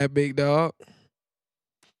That big dog.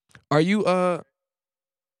 Are you are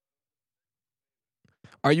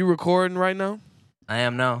you recording right now? I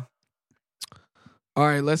am now. All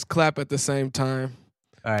right, let's clap at the same time.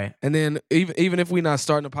 All right. And then even if we're not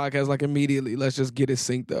starting the podcast like immediately, let's just get it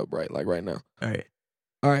synced up right, like right now. All right.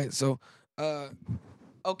 All right, so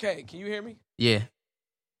okay, can you hear me? Yeah,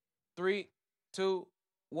 3, 2,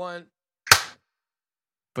 1.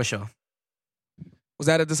 for sure. Was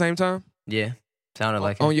that at the same time? Yeah. Sounded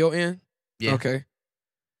like On it. your end? Yeah. Okay.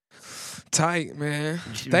 Tight, man.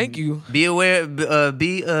 Thank you. Be aware.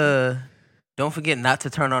 Don't forget not to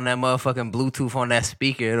turn on that motherfucking Bluetooth on that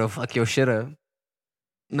speaker. It'll fuck your shit up.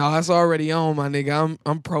 No, that's already on, my nigga.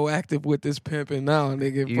 I'm proactive with this pimping now,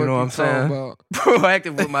 nigga. You know what I'm saying?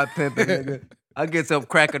 Proactive with my pimping, nigga. I get up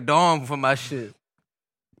crack of dawn for my shit.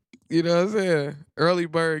 You know what I'm saying? Early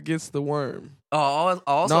bird gets the worm. Oh, I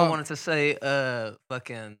also No. wanted to say,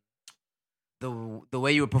 fucking the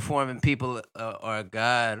way you were performing "People Are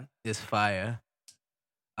God" is fire.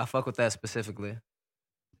 I fuck with that specifically,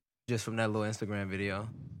 just from that little Instagram video.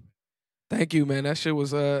 Thank you, man. That shit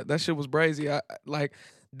was brazy. I like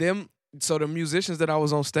them. So the musicians that I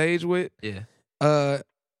was on stage with, Yeah. are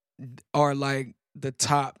like the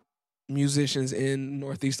top musicians in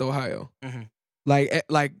Northeast Ohio. Mhm.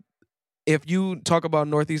 Like if you talk about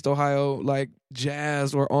Northeast Ohio, like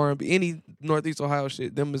jazz or R&B, any Northeast Ohio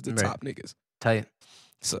shit, them is the Right. top niggas. Tight.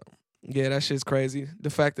 So yeah, that shit's crazy.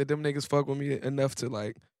 The fact that them niggas fuck with me enough to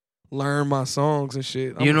like learn my songs and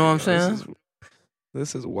shit. You know what I'm like, saying?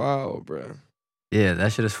 This is wild, bro. Yeah,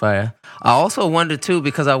 that shit is fire. I also wonder too,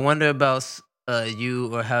 because I wonder about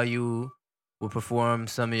you or how you will perform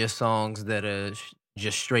some of your songs that are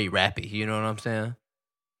just straight rappy. You know what I'm saying?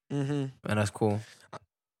 Mm-hmm. And that's cool.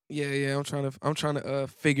 Yeah. I'm trying to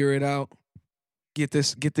figure it out. Get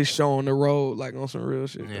this show on the road like on some real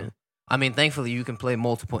shit. Yeah. Though. I mean, thankfully you can play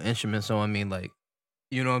multiple instruments, so I mean, like,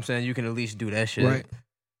 you know what I'm saying? You can at least do that shit. Right.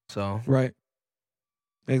 So Right.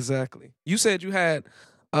 Exactly. You said you had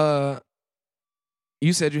an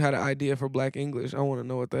idea for Black English. I want to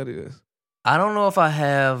know what that is. I don't know if I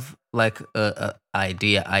have like a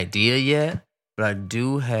idea yet, but I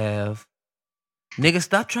do have. Nigga,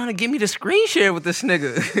 stop trying to get me to screen share with this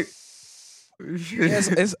nigga. Yeah,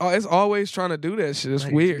 it's always trying to do that shit. It's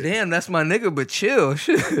Like, weird. Damn, that's my nigga, but chill.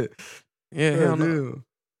 Shit. Yeah, hell no. Damn.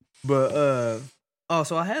 But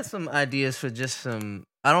so I had some ideas for just some.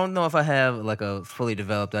 I don't know if I have like a fully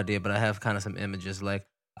developed idea, but I have kind of some images. Like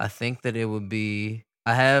I think that it would be.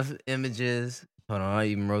 I have images. Hold on, I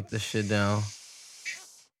even wrote this shit down.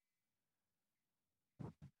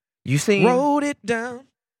 You seen? Wrote it down.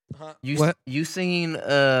 Huh? What? You seen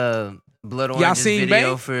Blood Orange's seen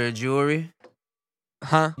video May? for Jewelry?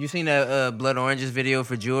 Huh? You seen that Blood Orange's video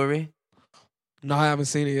for Jewelry? No, I haven't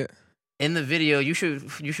seen it yet. In the video, you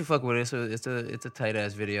should fuck with it. It's a tight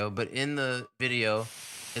ass video. But in the video,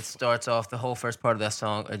 it starts off the whole first part of that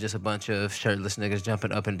song are just a bunch of shirtless niggas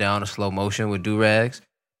jumping up and down in slow motion with do rags,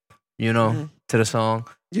 you know, Mhm. to the song.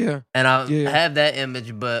 Yeah. And I Yeah. have that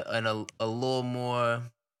image, but in a little more.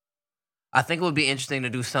 I think it would be interesting to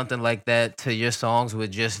do something like that to your songs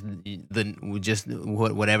with whatever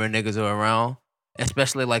niggas are around,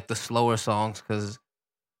 especially like the slower songs, because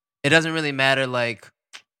it doesn't really matter. Like,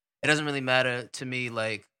 it doesn't really matter to me.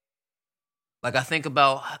 Like I think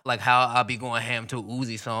about like how I'll be going ham to a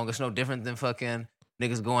Uzi song. It's no different than fucking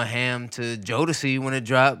niggas going ham to Jodeci when it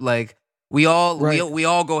dropped. Like we all we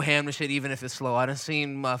all go ham to shit even if it's slow. I done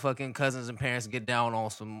seen my fucking cousins and parents get down on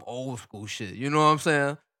some old school shit. You know what I'm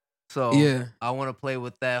saying? So Yeah. I want to play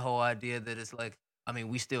with that whole idea that it's like, I mean,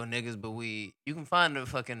 we still niggas, but you can find the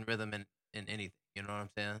fucking rhythm in anything. You know what I'm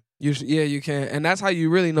saying? You can, and that's how you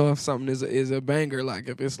really know if something is a banger. Like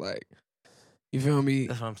if it's like, you feel me?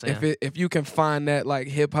 That's what I'm saying. If you can find that like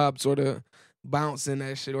hip hop sort of bounce in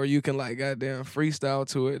that shit, or you can like goddamn freestyle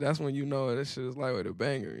to it, that's when you know that shit is like with a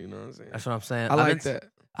banger. You know what I'm saying? That's what I'm saying. I like that.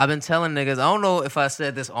 I've been telling niggas, I don't know if I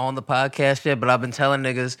said this on the podcast yet, but I've been telling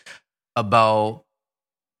niggas about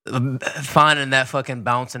finding that fucking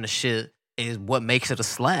bounce in the shit is what makes it a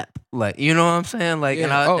slap. Like, you know what I'm saying? Like,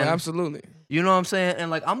 Yeah. and Absolutely. You know what I'm saying? And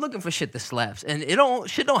like, I'm looking for shit that slaps, and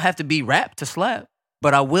shit don't have to be rap to slap.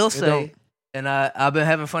 But I will say, and I've been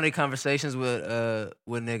having funny conversations with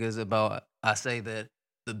niggas about. I say that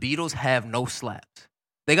the Beatles have no slaps.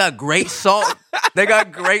 They got great songs. They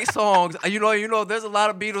got great songs. You know. There's a lot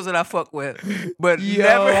of Beatles that I fuck with, but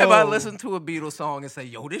never have I listened to a Beatles song and say,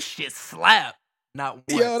 "Yo, this shit slap." Not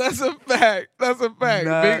once. Yo, that's a fact. That's a fact.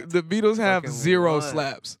 Not The Beatles have fucking zero one.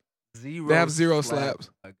 slaps. Zero. They have zero slaps.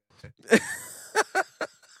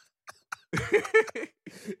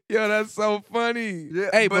 Yo, that's so funny. Yeah,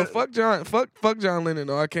 Hey, but fuck John Lennon.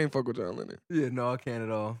 No, I can't fuck with John Lennon. Yeah, no, I can't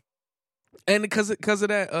at all. And because of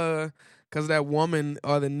that woman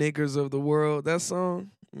are the niggers of the world. That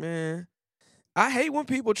song, man. I hate when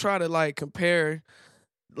people try to like compare.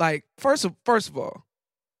 Like first of all,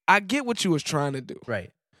 I get what you was trying to do,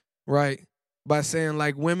 Right. right? By saying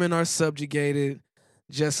like women are subjugated,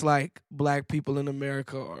 just like black people in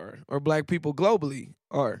America are, or black people globally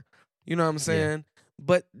are. You know what I'm saying?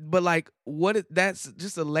 But like that's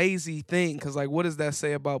just a lazy thing, because like what does that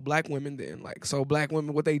say about black women then? Like, so black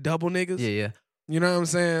women, what, they double niggas? Yeah. You know what I'm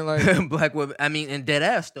saying? Like, Black women. I mean, and dead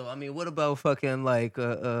ass though. I mean, what about fucking like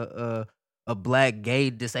a black gay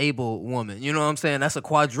disabled woman? You know what I'm saying? That's a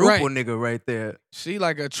quadruple nigga right there. she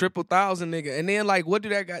like a 1,000 nigga. And then like, what do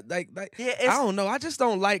that got like Yeah, I don't know. I just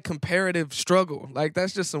don't like comparative struggle. Like,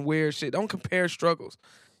 that's just some weird shit. Don't compare struggles.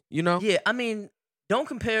 You know? Yeah, I mean, don't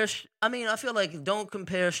compare. I feel like don't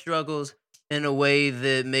compare struggles in a way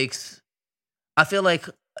that makes. I feel like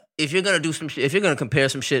if you're gonna do some shit, if you're gonna compare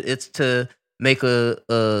some shit, it's to make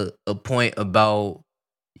a point about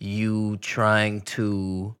you trying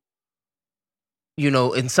to,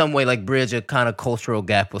 in some way like bridge a kind of cultural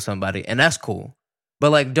gap with somebody, and that's cool.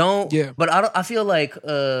 But like, don't. Yeah. But I feel like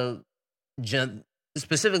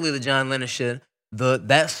specifically the John Lennon shit.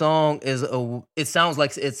 That song is it sounds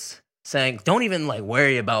like it's saying don't even like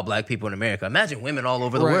worry about black people in America. Imagine women all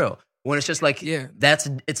over the world. When it's just like you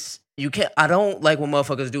can't. I don't like when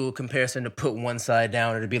motherfuckers do a comparison to put one side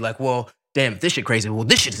down or to be like, well, damn, if this shit crazy. Well,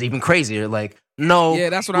 this shit's even crazier. Like, no, yeah,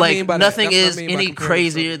 that's what like, I mean by nothing that. is any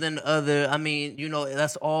crazier than other. I mean,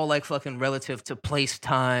 that's all like fucking relative to place,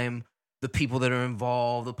 time, the people that are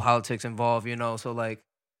involved, the politics involved. So like,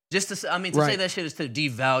 just to say that shit is to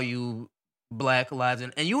devalue black lives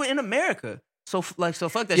and you were in America. So fuck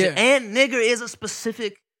that shit. And nigger is a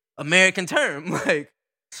specific American term. Like,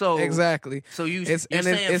 so exactly. So you're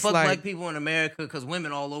saying fuck like, black people in America because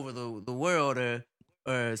women all over the world are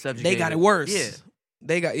subjugated. They got it worse. Yeah.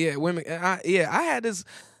 They got women. I had this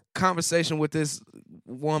conversation with this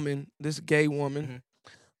woman, this gay woman,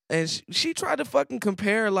 and she tried to fucking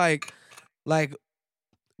compare like black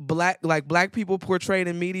people portrayed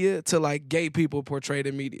in media to like gay people portrayed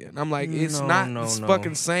in media. And I'm like, it's not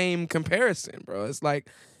fucking same comparison, bro. It's like,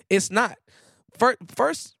 it's not.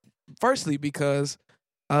 Firstly, because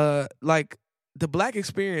like the black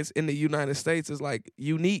experience in the United States is like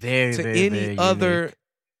unique to any other. Unique.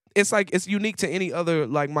 It's like it's unique to any other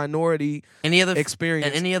like minority, any other experience,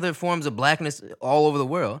 and any other forms of blackness all over the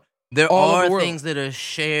world. There are things that are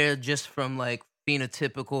shared just from like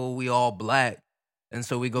phenotypical. We all black. And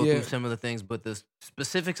so we go through similar things, but the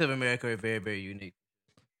specifics of America are very, very unique.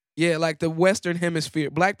 Yeah, like the Western Hemisphere,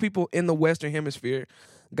 black people in the Western Hemisphere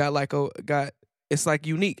it's like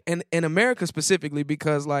unique, and in America specifically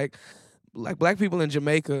because like black people in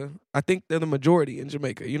Jamaica, I think they're the majority in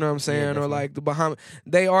Jamaica. You know what I'm saying? Or like the Bahamas,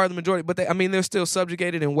 they are the majority, but they're still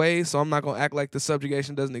subjugated in ways. So I'm not gonna act like the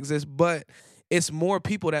subjugation doesn't exist, but it's more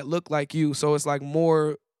people that look like you. So it's like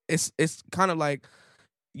more. It's kind of like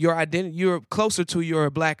your identity, you're closer to your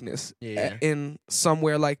blackness in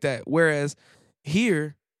somewhere like that. Whereas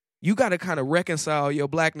here, you got to kind of reconcile your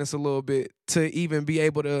blackness a little bit to even be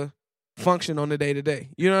able to function on the day to day.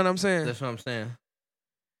 You know what I'm saying? That's what I'm saying.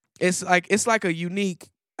 It's like a unique,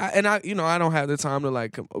 and I don't have the time to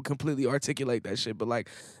like completely articulate that shit, but like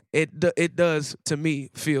it does to me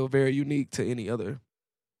feel very unique to any other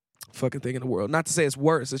fucking thing in the world. Not to say it's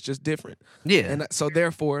worse, it's just different. Yeah. And so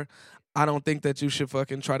therefore, I don't think that you should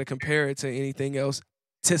fucking try to compare it to anything else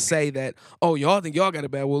to say that, oh, y'all think y'all got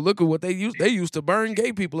it bad. Well, look at what they used to burn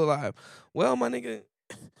gay people alive. Well, my nigga,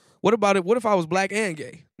 what about it? What if I was black and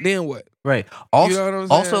gay? Then what? Right. Also, you know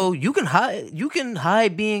what I'm saying? You can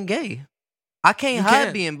hide being gay. I can't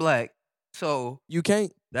hide being black. So you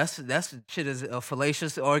can't. That's shit is a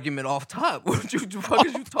fallacious argument off top. What the fuck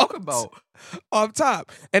is you talking about? Off top.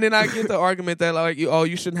 And then I get the argument that like,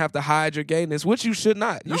 you shouldn't have to hide your gayness, which you should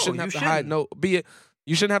not. You shouldn't have to hide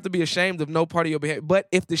you shouldn't have to be ashamed of no part of your behavior. But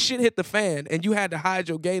if the shit hit the fan and you had to hide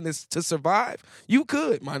your gayness to survive, you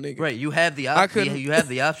could, my nigga. Right. You have the option. You have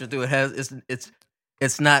the option to it.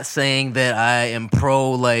 It's not saying that I am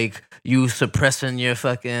pro like you suppressing your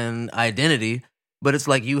fucking identity, but it's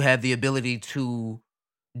like you have the ability to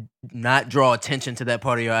not draw attention to that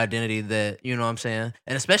part of your identity that, you know what I'm saying?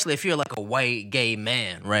 And especially if you're like a white gay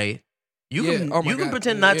man, right? You can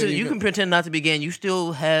pretend not to you can pretend not to be gay and you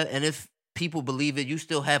still have, and if people believe it, you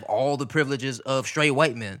still have all the privileges of straight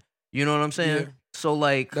white men. You know what I'm saying? Yeah. So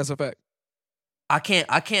like that's a fact. I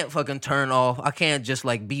can't fucking turn off. I can't just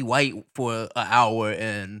like be white for an hour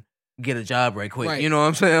and get a job right quick. Right. You know what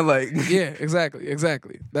I'm saying? Like, Yeah,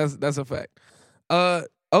 exactly. That's a fact.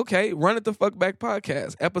 Okay, Run It the Fuck Back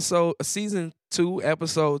podcast, season 2,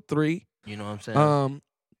 episode 3. you know what I'm saying?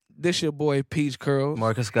 This your boy Peach Curls.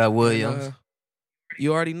 Marcus Scott Williams. And,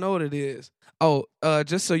 you already know what it is. Oh,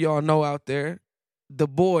 just so y'all know out there, that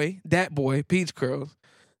boy Peach Curls,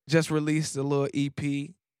 just released a little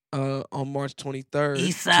EP on March 23rd,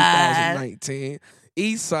 Eastside. 2019.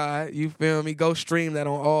 Eastside, you feel me? Go stream that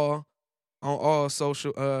on all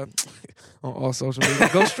social on all social media.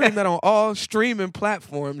 Go stream that on all streaming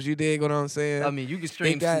platforms. You dig what I'm saying? I mean, you can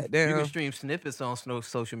stream goddamn- snippets on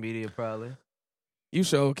social media probably. You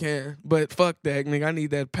sure can, but fuck that, nigga. I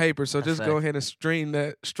need that paper, so That's just go fact. ahead and stream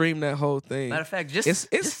that whole thing. Matter of fact, just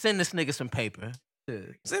send this nigga some paper.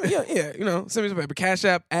 Send me, send me some paper. Cash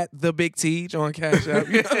App at the Big Teej on Cash App.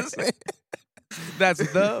 You know what I'm saying? That's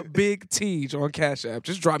the Big Teej on Cash App.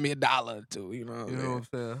 Just drop me $1 or $2. You know what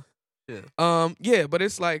I'm saying? Yeah, but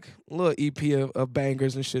it's like a little EP of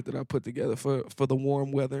bangers and shit that I put together for the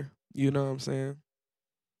warm weather. You know what I'm saying?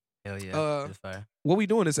 Hell yeah, just fire. What we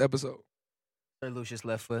doing this episode? Sir Lucius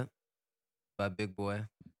Left Foot by Big Boy.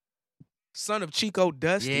 Son of Chico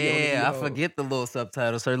Dusty. Yeah, I forget the little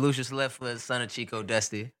subtitle. Sir Lucius Left Foot, Son of Chico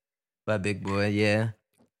Dusty by Big Boy. Yeah,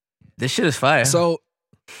 this shit is fire. So,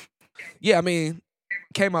 yeah, I mean,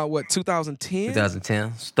 came out 2010?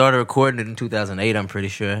 2010. Started recording it in 2008. I'm pretty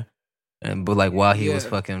sure, but like while he was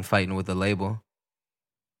fucking fighting with the label.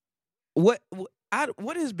 What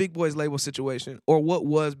is Big Boy's label situation, or what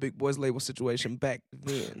was Big Boy's label situation back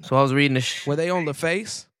then? So I was reading this. Were they on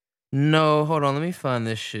LaFace? No, hold on. Let me find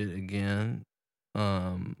this shit again.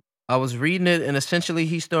 I was reading it, and essentially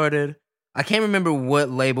he started. I can't remember what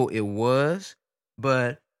label it was,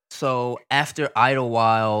 but so after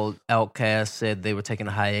Idlewild, Outkast said they were taking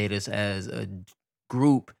a hiatus as a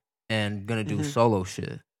group and gonna do solo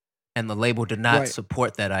shit, and the label did not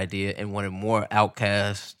support that idea and wanted more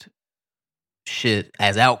Outkast shit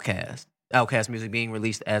as Outkast. Outkast music being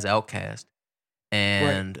released as Outkast,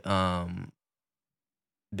 and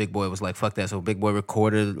Big Boy was like, fuck that. So Big Boy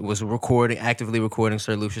actively recording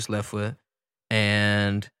Sir Lucius Left Foot.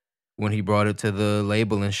 And when he brought it to the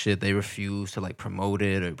label and shit, they refused to like promote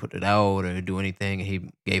it or put it out or do anything. And he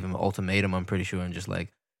gave him an ultimatum, I'm pretty sure, and just like,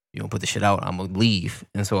 you don't put the shit out, I'm gonna leave.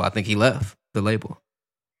 And so I think he left the label.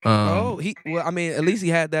 At least he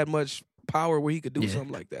had that much power where he could do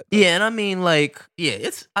something like that. Yeah, and I mean, like,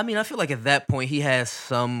 I feel like at that point he has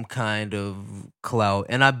some kind of clout,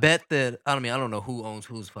 and I bet that, I don't know who owns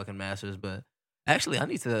whose fucking masters, but actually I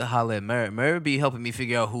need to holler at Murray. Murray be helping me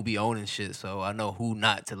figure out who be owning shit, so I know who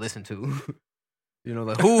not to listen to. You know,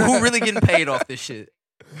 like who really getting paid off this shit.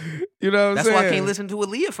 You know what I'm saying? That's why I can't listen to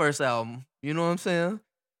Aaliyah first album. You know what I'm saying?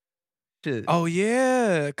 Shit. Oh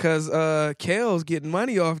yeah, because Kale's getting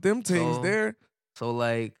money off them things there. So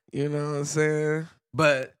like, you know what I'm saying?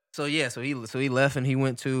 But so he left and he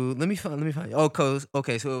went to let me find. Oh,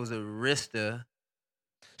 okay, so it was Arista.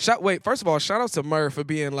 First of all, shout out to Murr for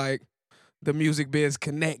being like the Music Biz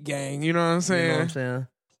Connect gang. You know what I'm saying? You know what I'm saying?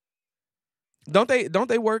 Don't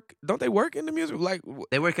they work in the music? Like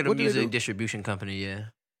they work at a music distribution company. Yeah,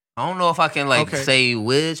 I don't know if I can say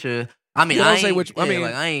which or I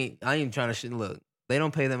ain't trying to shit. Look, they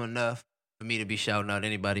don't pay them enough for me to be shouting out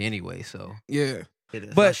anybody anyway. So yeah,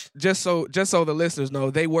 but just so the listeners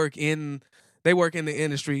know, they work in the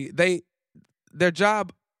industry. Their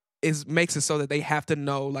job makes it so that they have to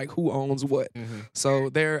know like who owns what. Mm-hmm. So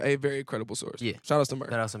they're a very credible source. Yeah, shout out to Murr.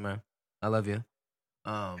 Shout out to Murr. I love you.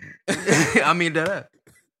 I mean that.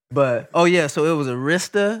 But so it was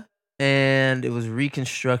Arista and it was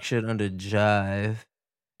Reconstruction under Jive.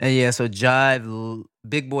 And so Jive,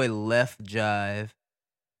 Big Boy left Jive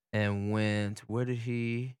and went, where did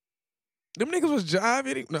he? Them niggas was Jive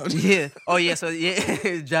hitting? No. Yeah. Oh yeah, so yeah,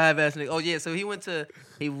 Jive ass nigga. Oh yeah, so he went to,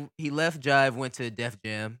 he left Jive, went to Def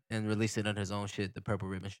Jam and released it under his own shit, the Purple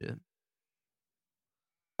Ribbon shit.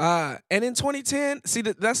 And in 2010, see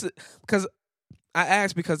that's because I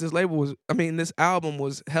asked because this album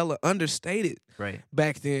was hella understated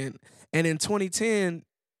back then. And in 2010,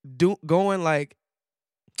 going like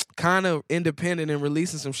kind of independent and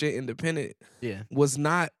releasing some shit independent was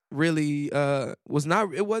not really it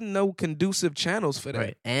wasn't no conducive channels for that.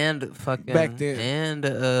 Right. And fucking back then.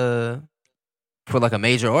 And for like a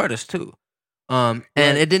major artist too. And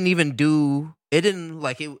it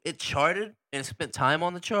charted and spent time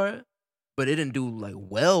on the chart, but it didn't do like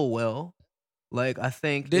well. Like I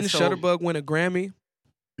think didn't Shutterbug win a Grammy?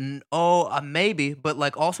 Maybe, but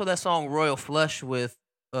like also that song Royal Flush with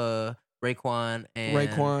Raekwon and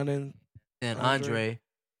Andre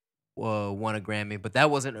won a Grammy, but that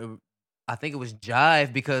wasn't I think it was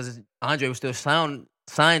Jive, because Andre was still signed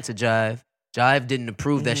to Jive. Jive didn't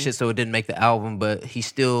approve that shit, so it didn't make the album. But they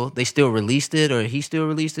still released it, or he still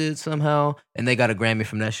released it somehow, and they got a Grammy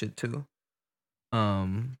from that shit too.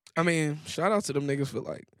 I mean, shout out to them niggas for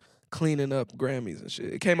like cleaning up Grammys and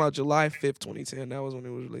shit. It came out July 5th, 2010. That was when it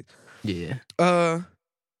was released. Yeah.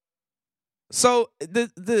 So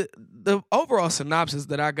the overall synopsis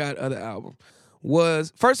that I got of the album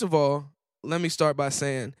was, first of all, let me start by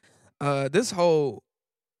saying, this whole,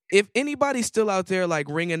 if anybody's still out there like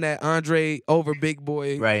ringing that Andre over Big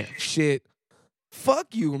Boy shit, fuck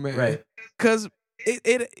you, man. Right. Cause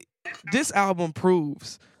this album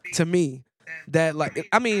proves to me that, like,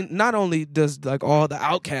 I mean, not only does like all the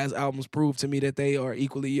Outkast albums prove to me that they are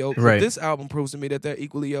equally yoked, but this album proves to me that they're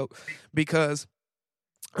equally yoked, because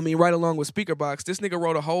I mean, right along with Speakerbox, this nigga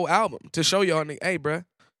wrote a whole album to show y'all, hey, bruh,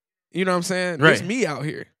 you know what I'm saying? Right. It's me out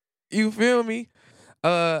here. You feel me?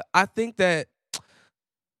 I think that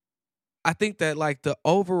like the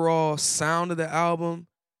overall sound of the album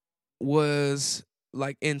was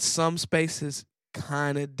like in some spaces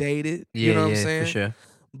kind of dated. You know what I'm saying? For sure.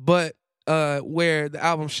 But where the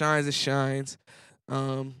album shines, it shines.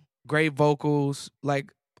 Great vocals.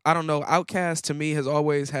 Like, I don't know, Outkast to me has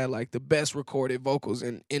always had like the best recorded vocals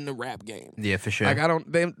in the rap game. Yeah, for sure. Like, I don't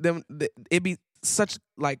it be such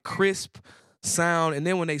like crisp sound, and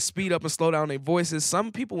then when they speed up and slow down their voices,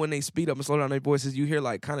 some people when they speed up and slow down their voices, you hear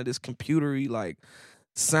like kind of this computery like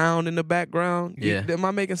sound in the background. Yeah. Am I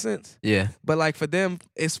making sense? Yeah. But like for them,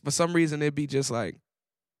 it's for some reason it'd be just like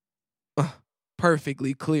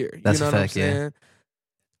perfectly clear. That's you know a what fact,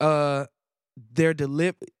 I'm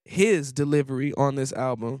saying? His delivery on this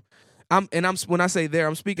album. When I say there,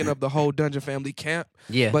 I'm speaking of the whole Dungeon Family camp.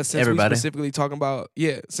 Yeah. But since everybody. we specifically talking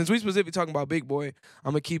about Big Boy,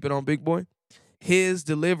 I'm gonna keep it on Big Boy. His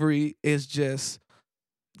delivery is just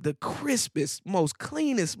the crispest, most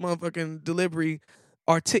cleanest motherfucking delivery.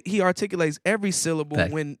 He articulates every syllable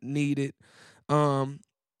when needed.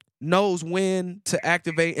 Knows when to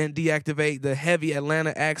activate and deactivate the heavy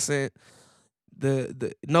Atlanta accent.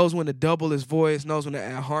 The knows when to double his voice. Knows when to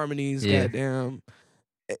add harmonies. Yeah. Goddamn.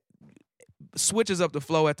 Switches up the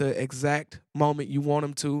flow at the exact moment you want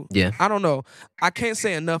him to. Yeah. I don't know. I can't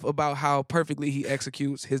say enough about how perfectly he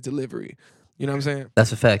executes his delivery. You know what I'm saying?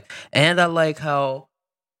 That's a fact. And I like how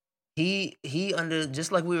he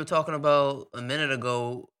just like we were talking about a minute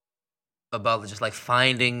ago about just like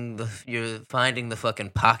finding the fucking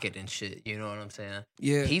pocket and shit. You know what I'm saying?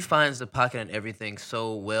 Yeah. He finds the pocket and everything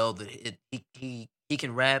so well that he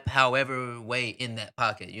can rap however way in that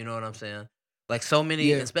pocket. You know what I'm saying? Like so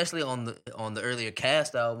many, especially on the earlier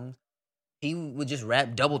Cast albums, he would just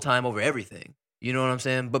rap double time over everything. You know what I'm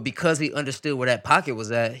saying? But because he understood where that pocket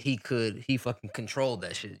was at, he fucking controlled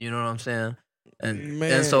that shit. You know what I'm saying?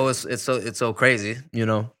 And so it's so crazy, you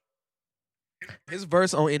know. His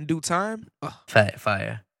verse on In Due Time,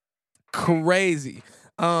 Fire. Crazy.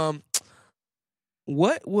 What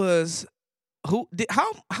was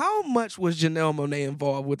how much was Janelle Monáe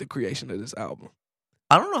involved with the creation of this album?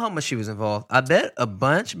 I don't know how much she was involved. I bet a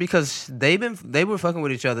bunch, because they were fucking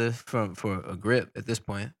with each other for a grip at this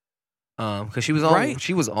point. Because she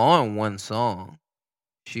was on one song.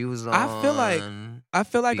 She was on. I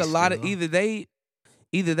feel like a lot of either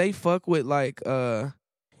they fuck with like either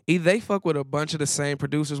they fuck with a bunch of the same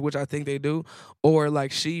producers, which I think they do, or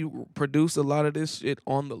like she produced a lot of this shit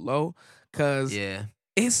on the low. Cause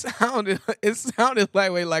it sounded like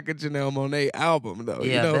a Janelle Monáe album though.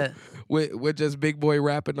 Yeah, you know, with just Big Boy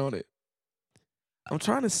rapping on it. I'm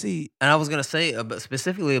trying to see. And I was gonna say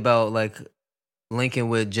specifically about like linking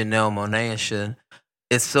with Janelle Monáe and shit.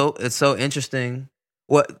 It's so interesting.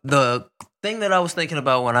 What the thing that I was thinking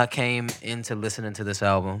about when I came into listening to this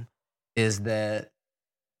album is that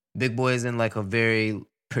Big Boy is in like a very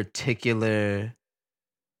particular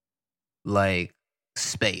like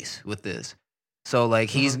space with this. So like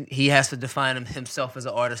he has to define himself as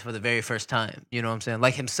an artist for the very first time. You know what I'm saying?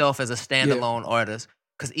 Like himself as a standalone artist.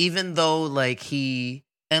 Because even though like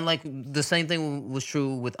and like the same thing was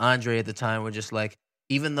true with Andre at the time, where just like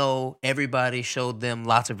even though everybody showed them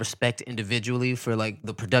lots of respect individually for like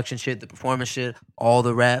the production shit, the performance shit, all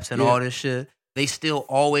the raps and all this shit, they still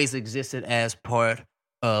always existed as part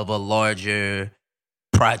of a larger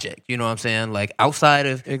project. You know what I'm saying? Like outside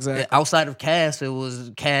of Cast, it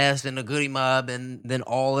was Cast and the Goody Mob and then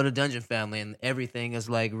all of the Dungeon Family, and everything is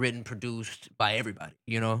like written, produced by everybody,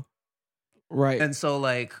 you know? Right. And so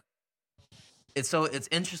like it's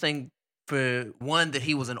interesting for one that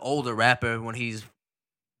he was an older rapper when he's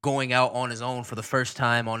going out on his own for the first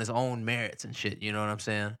time on his own merits and shit, you know what I'm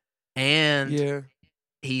saying? And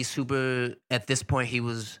he's super, at this point he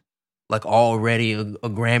was like already a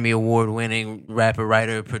Grammy Award winning rapper,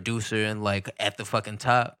 writer, producer, and like at the fucking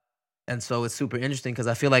top. And so it's super interesting because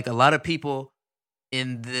I feel like a lot of people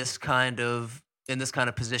in this kind of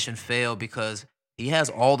position fail because he has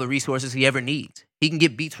all the resources he ever needs. He can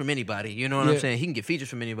get beats from anybody. You know what I'm saying? He can get features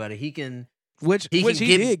from anybody. He can Which he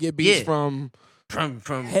did get beats from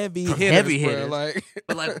heavy hitters, bro, hitters. like.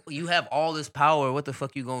 But like you have all this power, what the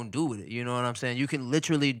fuck you gonna do with it? You know what I'm saying? You can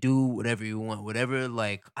literally do whatever you want, whatever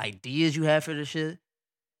like ideas you have for the shit,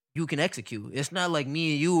 you can execute. It's not like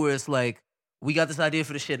me and you where it's like we got this idea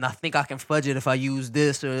for the shit and I think I can fudge it if I use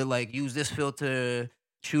this or like use this filter,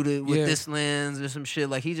 shoot it with this lens or some shit.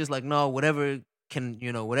 Like he just like no, whatever can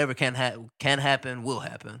happen will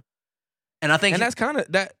happen. And I think that's kind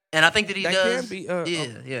of that. And I think that he that does. Can be,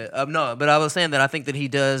 no, but I was saying that I think that he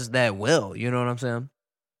does that well. You know what I'm saying?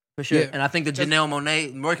 For sure. Yeah. And I think that Janelle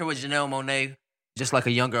Monáe, working with Janelle Monáe, just like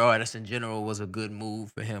a younger artist in general, was a good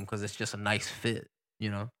move for him because it's just a nice fit. You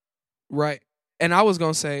know? Right. And I was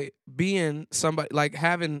gonna say, being somebody like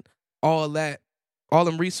having all them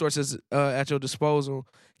resources at your disposal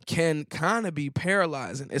can kind of be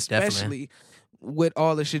paralyzing, especially with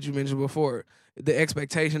all the shit you mentioned before. The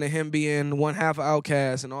expectation of him being one half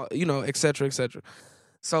Outkast and all, et cetera, et cetera.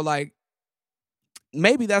 So like,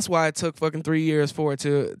 maybe that's why it took fucking 3 years for it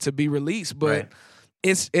to be released. But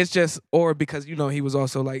it's just, or because he was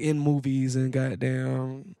also like in movies and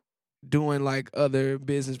goddamn doing like other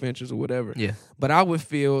business ventures or whatever. Yeah. But I would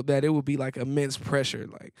feel that it would be like immense pressure.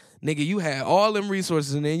 Like, nigga, you had all them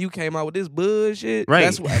resources and then you came out with this bullshit.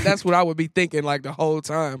 Right. That's what I would be thinking like the whole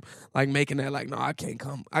time. Like making that like, no, I can't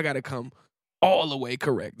come. I gotta come all the way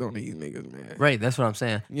correct on these niggas, man. Right, that's what I'm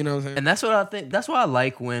saying. You know what I'm saying? And that's what I think. That's why I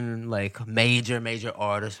like when like major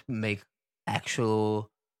artists make actually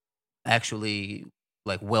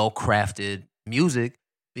like well crafted music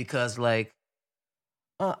because like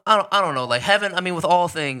I don't know, like with all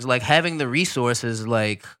things, like having the resources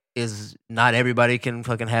like is not everybody can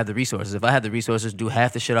fucking have the resources. If I had the resources to do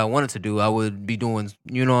half the shit I wanted to do, I would be doing,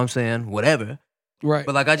 you know what I'm saying, whatever. Right.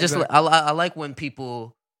 But like I like when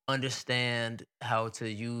people understand how to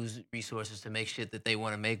use resources to make shit that they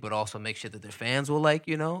want to make, but also make shit that their fans will like,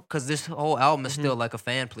 because this whole album is still like a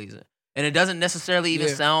fan pleaser. And it doesn't necessarily even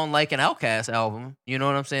sound like an Outkast album. You know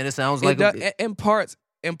what I'm saying? It sounds like in parts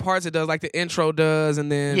it does, like the intro does,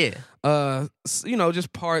 and then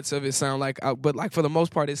just parts of it sound like, but like for the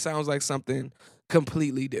most part, it sounds like something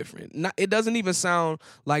completely different. It doesn't even sound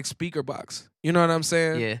like Speaker Box. You know what I'm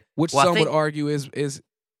saying? Yeah. Which some would argue is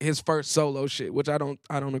his first solo shit, which I don't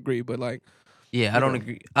agree, but like, I don't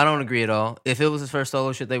agree. I don't agree at all. If it was his first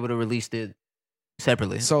solo shit, they would have released it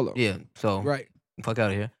separately. Solo. Yeah. So right. Fuck out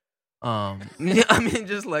of here. I mean,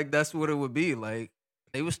 just like that's what it would be. Like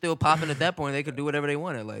they were still popping at that point. They could do whatever they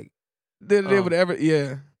wanted. Like they whatever.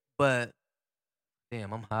 Yeah. But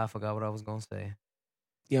damn, I'm high. I forgot what I was gonna say.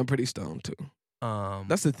 Yeah, I'm pretty stoned too.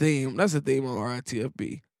 That's the theme. That's the theme on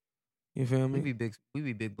RITFB. You feel me? We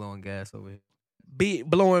be big blowing gas over here. Beat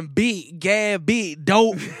blowing beat, gab beat,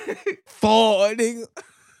 dope, fall, nigga.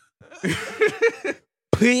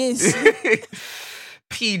 Piss.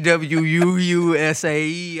 PWUUSAEI.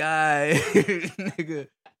 Nigga.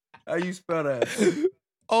 How you spell that?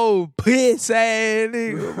 Oh, piss ass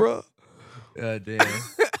nigga, bro. God damn.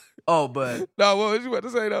 Oh, but no, what was you about to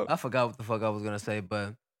say though? I forgot what the fuck I was gonna say,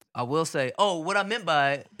 but I will say, what I meant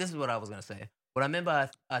by this is what I was gonna say. What I meant by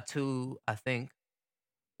I think,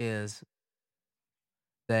 is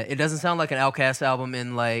that it doesn't sound like an Outkast album,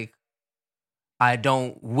 and like I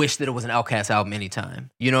don't wish that it was an Outkast album anytime.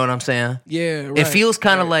 You know what I'm saying? Yeah, right. It feels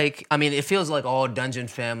kind of like, it feels like all Dungeon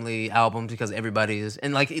Family albums because everybody is,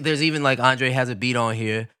 and like there's even like Andre has a beat on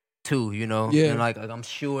here too, Yeah. And like I'm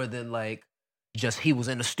sure that like just he was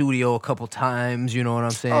in the studio a couple times, you know what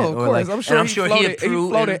I'm saying? Oh, of course. Like, I'm sure he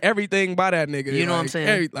floated everything by that nigga. You know what I'm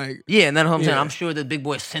saying? Yeah, and that's what I'm saying. I'm sure the Big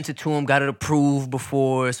Boy sent it to him, got it approved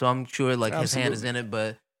before, so I'm sure like his hand is in it,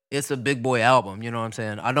 but it's a Big Boy album, you know what I'm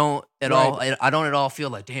saying? I don't at all feel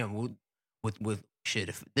like, damn, with shit,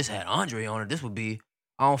 if this had Andre on it, this would be,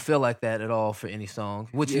 I don't feel like that at all for any song.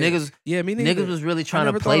 Which niggas was really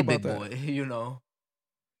trying to play Big Boy, you know?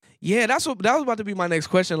 Yeah, that was about to be my next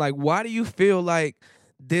question. Like, why do you feel like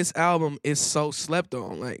this album is so slept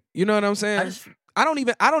on? Like, you know what I'm saying? I don't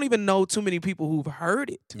even know too many people who've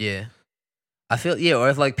heard it. Yeah. I feel, or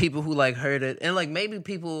if like people who like heard it, and like maybe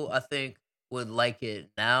people I think would like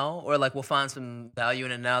it now, or like will find some value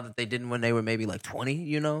in it now that they didn't when they were maybe like 20,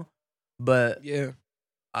 you know? But yeah,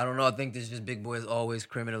 I don't know. I think this just Big Boy is always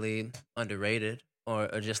criminally underrated, or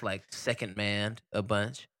just like second manned a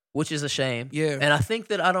bunch. which is a shame. Yeah. And I think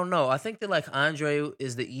that I don't know. I think that like Andre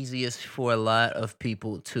is the easiest for a lot of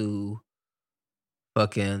people to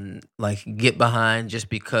fucking like get behind, just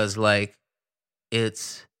because like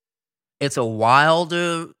it's a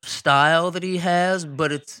wilder style that he has,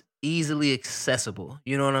 but it's easily accessible.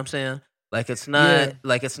 You know what I'm saying? Like it's not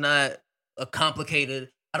it's not a complicated.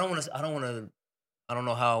 I don't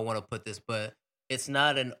know how I want to put this, but it's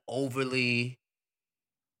not an overly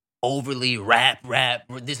rap.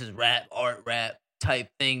 This is rap, art rap type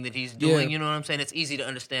thing that he's doing. Yeah. You know what I'm saying? It's easy to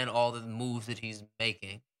understand all the moves that he's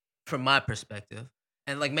making from my perspective.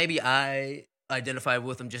 And like maybe I identify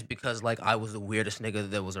with him just because like I was the weirdest nigga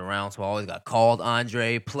that was around, so I always got called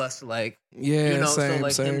Andre. Plus like Yeah, so same,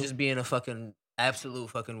 like same. him just being a fucking absolute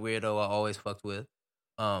fucking weirdo, I always fucked with.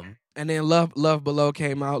 And then Love Below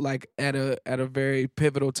came out like at a very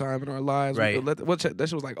pivotal time in our lives. Right. That shit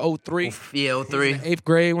was like 03. Yeah, 03. 8th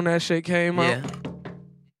grade when that shit came out. Yeah.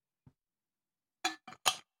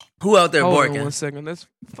 Who out there Hold barking? on 1 second. That's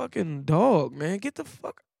fucking dog, man. Get the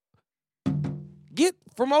fuck. Get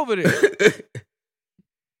from over there.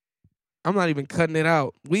 I'm not even cutting it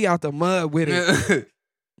out. We out the mud with it.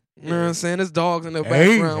 You know what I'm saying? There's dogs in the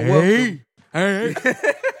background. Welcome. Hey.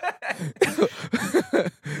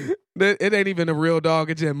 It ain't even a real dog.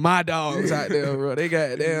 It's just my dogs out there, bro. They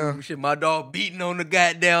got down. Shit, my dog beating on the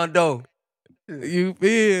goddamn door. You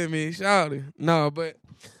feel me? Shout it. No, but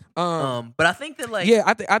but I think that like yeah,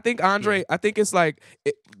 I think Andre. I think it's like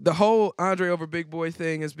the whole Andre over Big Boy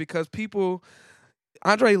thing is because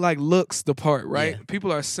Andre like looks the part, right? Yeah.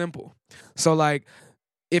 People are simple, so like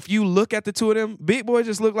if you look at the two of them, Big Boy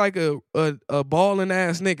just looked like a balling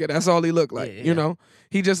ass nigga. That's all he looked like. Yeah. You know,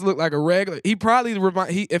 he just looked like a regular. He probably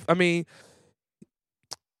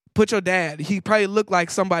put your dad. He probably looked like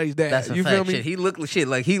somebody's dad. that's a you fact. feel me? Shit,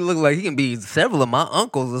 he looked like he can be several of my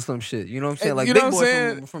uncles or some shit. You know what I'm saying? Like You Big know what I'm Boy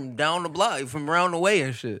saying? from down the block, from around the way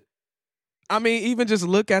and shit. I mean, even just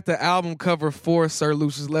look at the album cover for Sir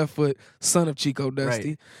Lucius Left Foot, son of Chico Dusty.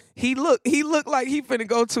 Right. He looked like he finna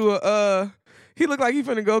go to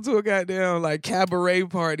a goddamn like cabaret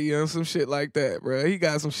party or some shit like that, bro. He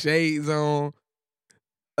got some shades on,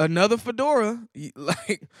 another fedora,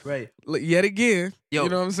 like Right. yet again. Yo, you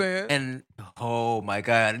know what I'm saying? And oh my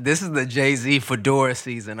god, this is the Jay-Z fedora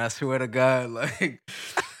season. I swear to God, like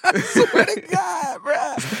I swear to God,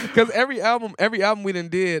 bro. Because every album we done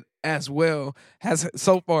did as well has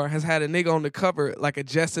so far had a nigga on the cover like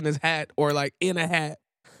adjusting his hat or like in a hat.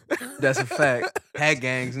 that's a fact. Hat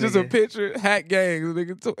gangs, Just nigga. a picture, hat gangs.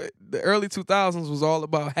 Nigga. The early 2000s was all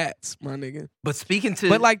about hats, my nigga. But speaking to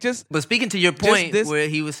your point, this- where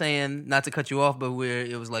he was saying, not to cut you off, but where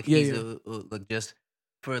it was like Yeah, he's yeah. like just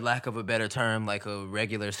for lack of a better term, like a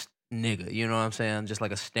regular nigga. You know what I'm saying? Just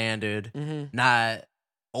like a standard, not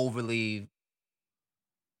overly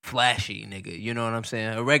flashy nigga. You know what I'm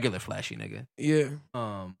saying? A regular flashy nigga. Yeah.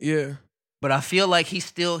 Yeah. But I feel like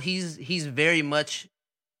he's very much.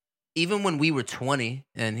 Even when we were 20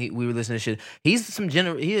 and we were listening to shit, he's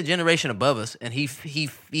a generation above us, and he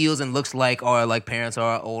feels and looks like our like parents or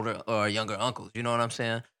our older or our younger uncles. You know what I'm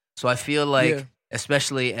saying? So I feel like,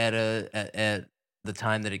 especially at the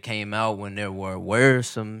time that it came out, when there were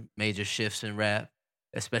some major shifts in rap,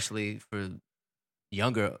 especially for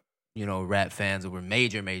younger, rap fans, that were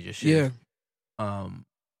major shifts. Yeah.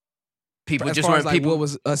 People as just far weren't as like people. what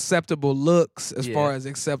was acceptable looks, as Yeah. far as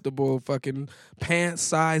acceptable fucking pants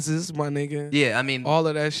sizes, my nigga. Yeah, I mean, All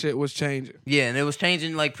of that shit was changing. yeah, and it was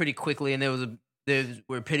changing like pretty quickly, and there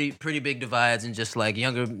were pretty big divides, and just like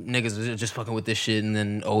younger niggas was just fucking with this shit, and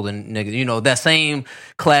then older niggas, that same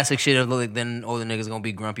classic shit of like then older niggas gonna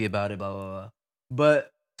be grumpy about it, blah blah blah.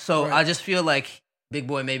 But so Right. I just feel like Big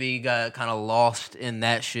Boy maybe got kind of lost in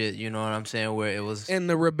that shit. You know what I'm saying? Where it was In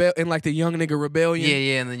like the young nigga rebellion.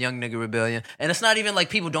 yeah, and the young nigga rebellion. And it's not even like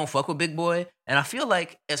people don't fuck with Big Boy. And I feel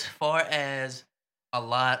like as far as a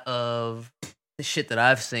lot of the shit that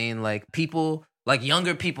I've seen, like people, like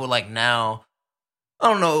younger people, like now, I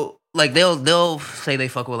don't know, like they'll say they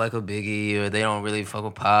fuck with like a Biggie, or they don't really fuck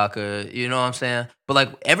with Pac, or you know what I'm saying? But like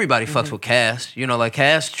everybody fucks with Cass. Like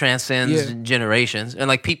Cass transcends generations. And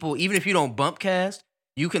like people, even if you don't bump Cass,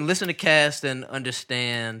 you can listen to Cass and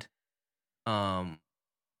understand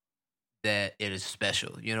that it is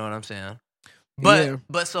special. You know what I'm saying?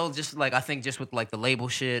 But so just like I think just with like the label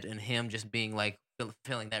shit and him just being like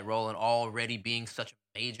filling that role and already being such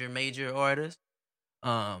a major artist,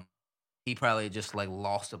 he probably just like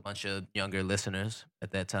lost a bunch of younger listeners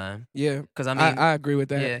at that time. Yeah. Because I mean, I agree with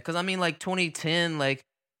that. yeah, because I mean, like 2010, like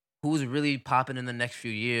who's really popping in the next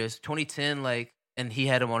few years? 2010, like, and he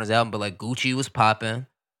had him on his album, but like Gucci was popping.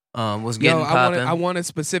 was getting Yo, popping. I want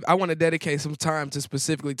to dedicate some time to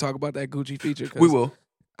specifically talk about that Gucci feature. 'Cause We will.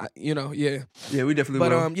 Yeah. Yeah, we definitely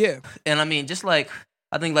But will. yeah. And I mean, just like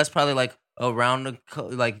I think that's probably like around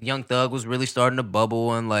like Young Thug was really starting to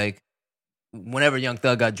bubble, and like whenever Young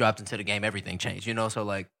Thug got dropped into the game, everything changed. You know, so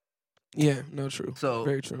like Yeah, no, true. So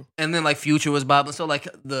very true. And then like Future was bobbing, so like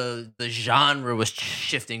the genre was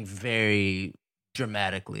shifting very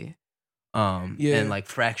dramatically. And like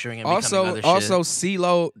fracturing and becoming other shit. Also,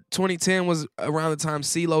 CeeLo 2010 was around the time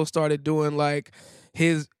CeeLo started doing like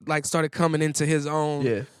his started coming into his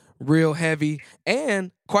own real heavy.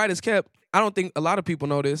 And Quiet as Kept, I don't think a lot of people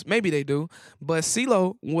know this. Maybe they do, but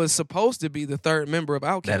CeeLo was supposed to be the third member of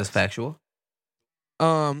Outkast. That is factual.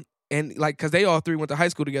 And like, cause they all three went to high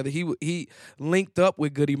school together. He linked up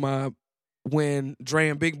with Goody Mob when Dre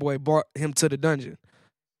and Big Boy brought him to the dungeon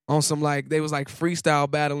on some like they was like freestyle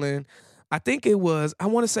battling. I think I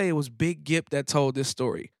want to say it was Big Gip that told this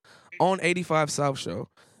story on 85 South show.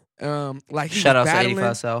 Like shout out to battling.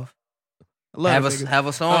 85 South. Have Have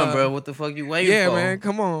us on, bro. What the fuck you waiting for? Yeah, man,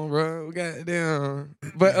 come on, bro. We got down.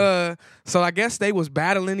 But so I guess they was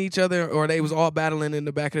battling each other, or they was all battling in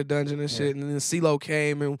the back of the dungeon and shit. And then CeeLo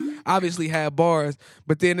came and obviously had bars,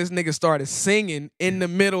 but then this nigga started singing in the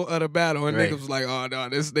middle of the battle, and niggas was like, "Oh no,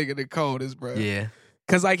 this nigga the coldest, bro." Yeah,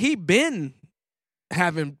 cause like he been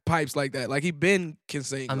having pipes like that, like he been can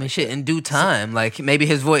sing. I mean, like shit. that. In due time, like maybe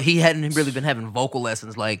his voice, he hadn't really been having vocal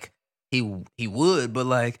lessons like he would, but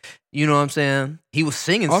like, you know what I'm saying? He was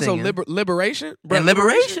singing. Also, Liberation, bro. And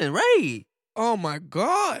Liberation, right? Oh my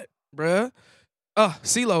god, bruh.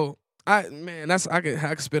 CeeLo, I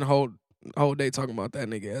could spend a whole day talking about that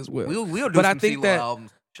nigga as well. We'll do but some I think CeeLo that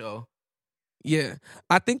albums show. Yeah,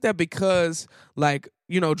 I think that because like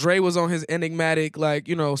Dre was on his enigmatic like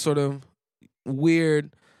sort of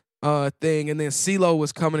weird thing, and then CeeLo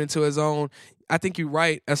was coming into his own. I think you're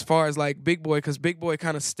right as far as like Big Boy, because Big Boy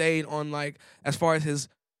kind of stayed on like as far as his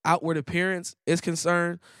outward appearance is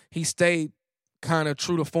concerned, he stayed kind of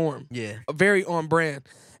true to form. Yeah, very on brand.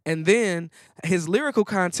 And then his lyrical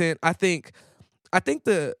content, I think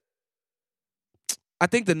the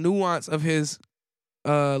nuance of his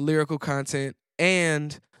lyrical content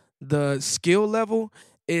and the skill level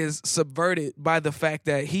is subverted by the fact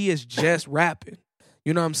that he is just rapping.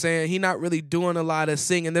 You know what I'm saying? He not really doing a lot of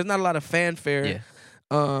singing. There's not a lot of fanfare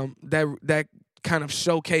that kind of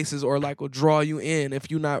showcases or like will draw you in if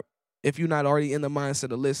you're not already in the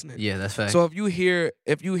mindset of listening. Yeah, that's fact. So if you hear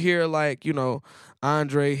like,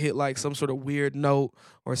 Andre hit like some sort of weird note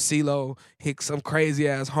or CeeLo hit some crazy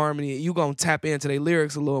ass harmony, you gonna tap into their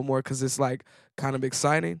lyrics a little more because it's like kind of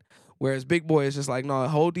exciting. Whereas Big Boy is just like, no,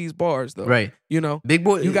 hold these bars though. Right. Big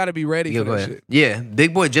Boy, you gotta be ready for that shit. Yeah,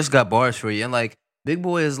 Big Boy just got bars for you. And like Big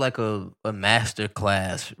Boy is like a master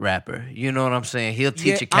class rapper. You know what I'm saying? He'll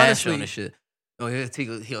teach you Cash on the shit. Oh,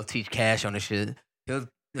 he'll teach Cash on the shit. He'll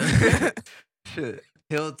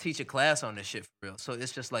teach a class on this shit for real. So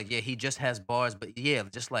it's just like, yeah, he just has bars, but yeah,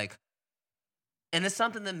 just like, and it's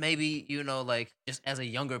something that maybe, like just as a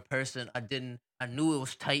younger person, I knew it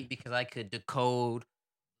was tight because I could decode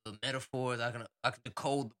the metaphors, I could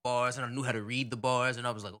decode the bars, and I knew how to read the bars, and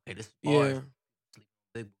I was like, okay, this is bars.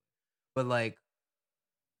 Yeah. But like,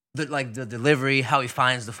 the delivery, how he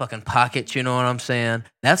finds the fucking pockets, you know what I'm saying?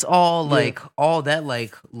 That's all like all that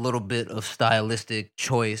like little bit of stylistic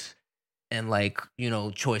choice and like,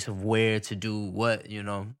 choice of where to do what,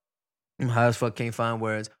 how as fuck can't find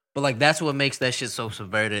words. But like that's what makes that shit so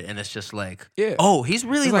subverted, and it's just like, oh, he's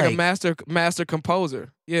really he's like a master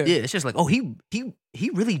composer. Yeah. Yeah, it's just like, oh, he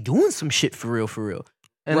really doing some shit for real.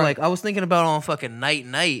 And like I was thinking about on fucking Night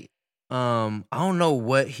Night, I don't know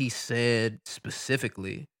what he said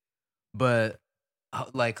specifically. But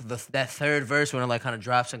like that third verse when it like kind of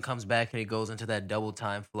drops and comes back and he goes into that double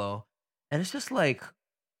time flow, and it's just like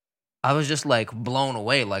I was just like blown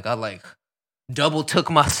away. Like I like double took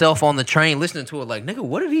myself on the train listening to it. Like, nigga,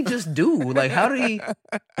 what did he just do? Like, how did he?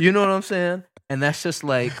 You know what I'm saying? And that's just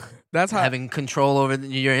like that's having control over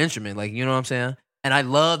your instrument. Like, you know what I'm saying? And I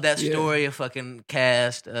love that story of fucking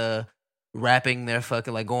Cast rapping their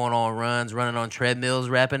fucking like going on runs, running on treadmills,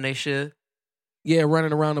 rapping they shit. Yeah,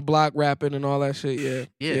 running around the block rapping and all that shit. Yeah.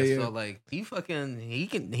 Yeah. So like Big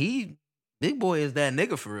Boy is that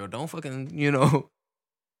nigga for real. Don't fucking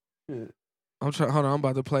I'm trying. Hold on,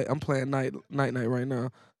 I'm playing night right now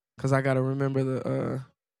because I gotta remember the.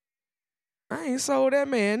 I ain't sold that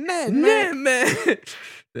man nothing, man.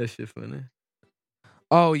 That shit funny.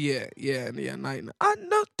 Oh yeah, night. I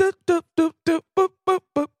know.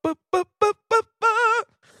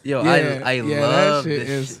 Yo, I love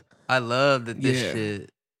this shit. I love that this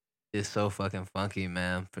shit is so fucking funky,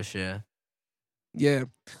 man, for sure. Yeah.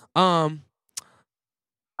 Um,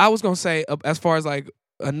 I was gonna say as far as like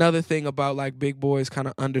another thing about like Big Boy's kind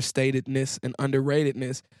of understatedness and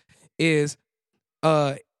underratedness is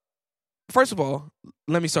uh first of all,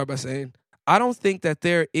 let me start by saying I don't think that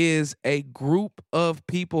there is a group of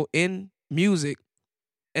people in music,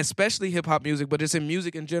 especially hip hop music, but it's in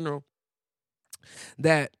music in general,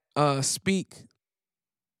 that speak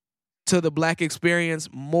to the black experience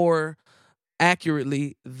more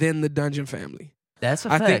accurately than the Dungeon Family. That's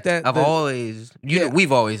a I think fact. that I've always, yeah,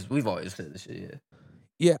 we've always said this shit. Yeah.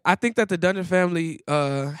 yeah, I think that the Dungeon Family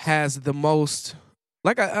has the most.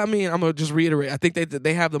 Like I mean, I'm gonna just reiterate. I think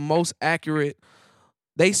they have the most accurate.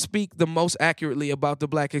 They speak the most accurately about the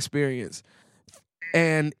black experience,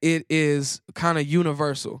 and it is kind of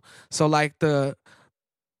universal. So like they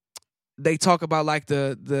talk about like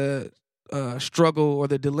the struggle or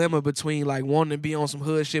the dilemma between like wanting to be on some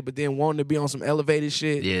hood shit but then wanting to be on some elevated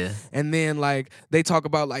shit. Yeah. And then like they talk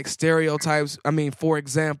about like stereotypes. I mean, for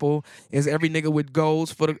example, is every nigga with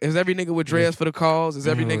goals for the is every nigga with dreads for the cause? Is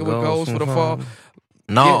every nigga with goals for the fall?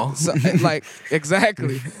 No. Yeah, so, like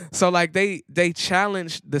exactly. So like they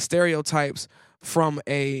challenge the stereotypes from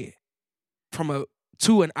a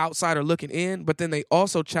to an outsider looking in, but then they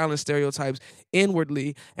also challenge stereotypes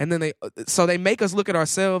inwardly, and then they make us look at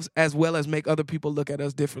ourselves as well as make other people look at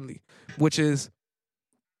us differently, which is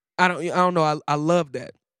I don't know, I love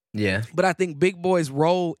that. Yeah. But I think Big Boy's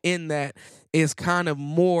role in that is kind of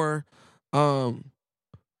more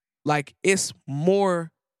like it's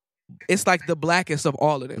like the blackest of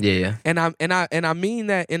all of them. Yeah. And I mean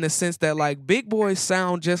that in the sense that like Big Boy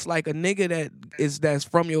sound just like a nigga that's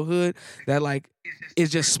from your hood that like is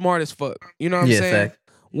just smart as fuck. You know what I'm saying? Fact.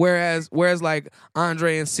 Whereas like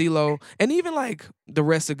Andre and CeeLo and even like the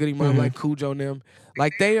rest of Goody Mob, like Cujo and them,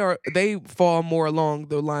 like they fall more along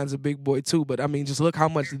the lines of Big Boy too. But I mean, just look how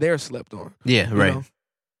much they're slept on. Yeah, right. Know?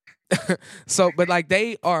 So, but like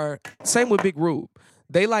they are same with Big Rube.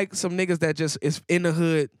 They like some niggas that just is in the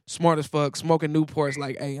hood, smart as fuck, smoking Newports.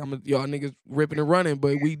 Like, hey, y'all niggas ripping and running,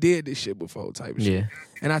 but we did this shit before, type of shit.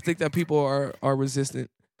 And I think that people are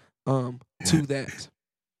resistant to that.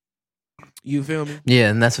 You feel me? Yeah,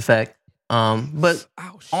 and that's a fact. But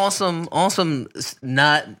on some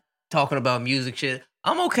not talking about music shit.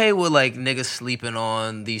 I'm okay with like niggas sleeping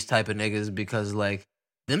on these type of niggas because like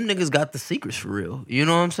them niggas got the secrets for real. You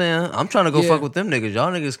know what I'm saying? I'm trying to go fuck with them niggas.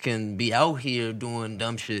 Y'all niggas can be out here doing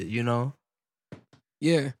dumb shit, you know?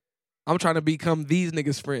 Yeah. I'm trying to become these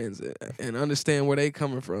niggas' friends and understand where they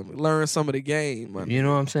coming from. Learn some of the game. You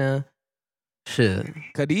know what I'm saying? Shit.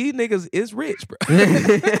 Cause these niggas is rich, bro.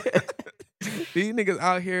 These niggas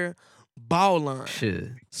out here ball line.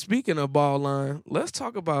 Shit. Speaking of ball line, let's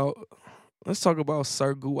talk about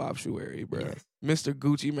Sir Goo Obituary, bro. Yes. Mr.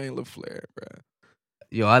 Gucci Mane LaFleur, bro.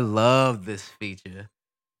 Yo, I love this feature.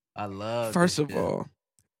 First of all,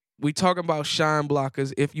 we talking about Shine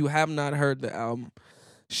Blockers. If you have not heard the album,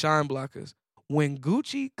 Shine Blockers. When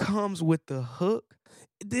Gucci comes with the hook,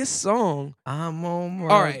 this song, I'm on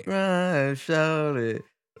my grind, shout it.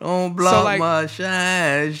 Don't block my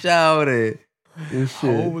shine, shout it.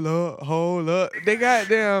 Hold up. They got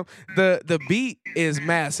the beat is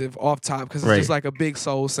massive off top because it's just like a big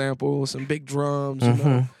soul sample, some big drums, you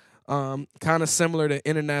know. Kind of similar to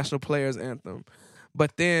International Players Anthem.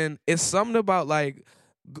 But then it's something about like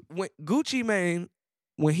when Gucci Mane,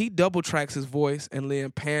 when he double tracks his voice and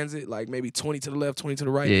then pans it like maybe 20 to the left, 20 to the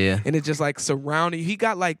right, and it just like surrounding, he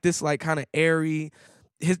got like this like kind of airy,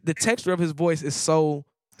 the texture of his voice is so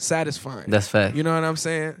satisfying. That's fact. You know what I'm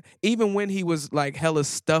saying? Even when he was like hella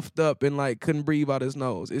stuffed up and like couldn't breathe out his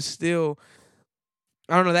nose, it's still,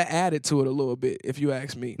 I don't know, that added to it a little bit, if you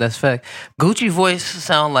ask me. That's fact. Gucci voice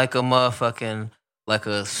sound like a motherfucking, like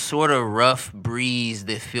a sort of rough breeze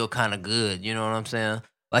that feel kind of good. You know what I'm saying?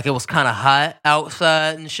 Like it was kind of hot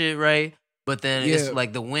outside and shit, right? But then it's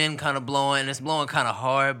like the wind kind of blowing, and it's blowing kind of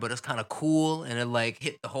hard, but it's kind of cool, and it like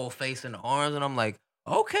hit the whole face and the arms, and I'm like,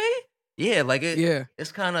 okay, yeah, like it. Yeah,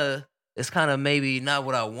 it's kind of maybe not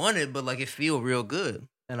what I wanted, but like it feel real good,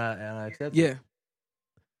 and I accept it. Yeah,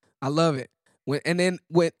 I love it.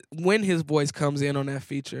 When his voice comes in on that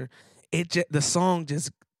feature, the song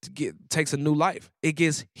just takes a new life. It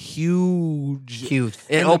gets huge.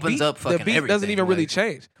 It opens up fucking everything. The beat doesn't even really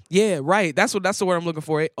change. Yeah, right. That's the word I'm looking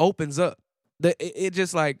for. It opens up. It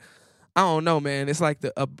just like, I don't know, man. It's like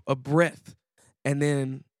a breath, and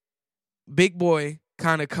then Big Boy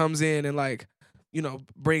kind of comes in and like, you know,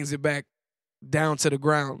 brings it back down to the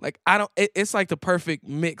ground. Like it's like the perfect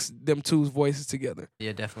mix, them two's voices together.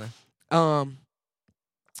 Yeah, definitely.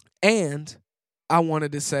 And I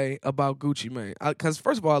wanted to say about Gucci Mane, because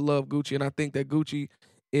first of all, I love Gucci, and I think that Gucci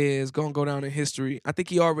is gonna go down in history. I think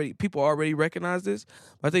people already recognize this,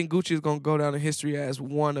 but I think Gucci is gonna go down in history as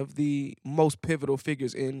one of the most pivotal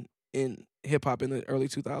figures in hip hop in the early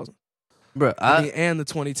 2000s. Bro, And the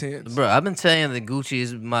 2010s. Bro, I've been saying that Gucci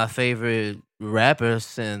is my favorite rapper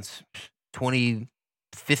since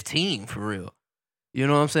 2015, for real. You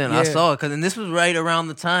know what I'm saying? Yeah. I saw it, and this was right around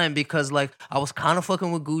the time because, like, I was kind of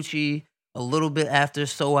fucking with Gucci a little bit after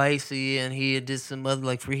So Icy, and he had did some other,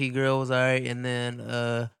 like, Freaky Girl was alright, and then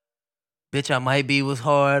Bitch I Might Be was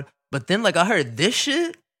hard. But then, like, I heard this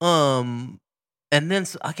shit, and then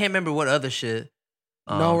I can't remember what other shit.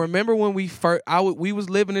 No, remember when we we was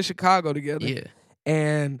living in Chicago together? Yeah.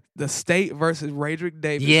 And the State versus Radrick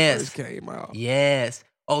Davis first came out. Yes.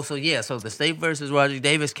 Oh, so the State versus Radrick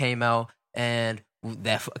Davis came out, and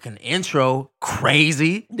that fucking intro,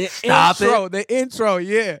 crazy. The intro,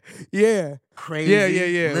 yeah. Crazy.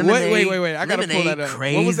 Yeah. Lemonade, Wait. I gotta pull that up.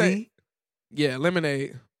 Crazy. What was that? Yeah,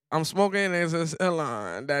 Lemonade. I'm smoking as a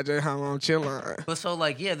line. That's just how I'm chilling. But so,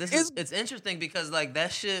 like, yeah, it's interesting because, like,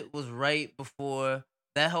 that shit was right before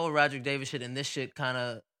that whole Radrick Davis shit, and this shit kind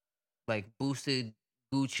of, like, boosted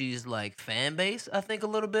Gucci's, like, fan base, I think, a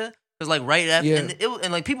little bit. Because, like, right after,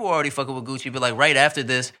 and like, people were already fucking with Gucci, but, like, right after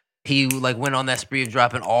this, he, like, went on that spree of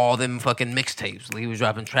dropping all them fucking mixtapes. Like, he was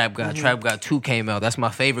dropping Trap God. Trap God 2 came out. That's my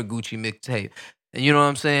favorite Gucci mixtape. And you know what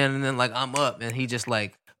I'm saying? And then, like, I'm Up, and he just,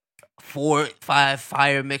 like, 4, 5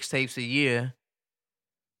 fire mixtapes a year.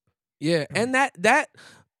 Yeah, and that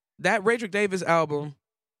Radrick Davis album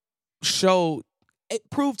it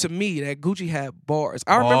proved to me that Gucci had bars.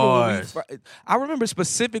 I remember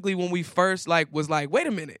specifically when we first was like, wait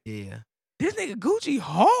a minute. Yeah. This nigga Gucci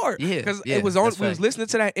hard. Yeah. Because we was listening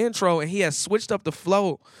to that intro and he had switched up the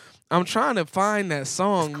flow. I'm trying to find that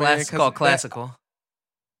song, man. It's called Classical.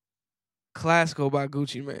 Classical by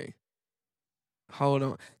Gucci Mane. Hold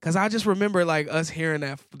on. Because I just remember, like, us hearing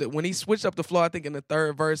that when he switched up the flow, I think in the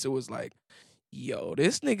third verse, it was like, yo,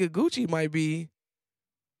 this nigga Gucci might be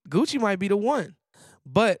the one.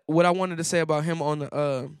 But what I wanted to say about him on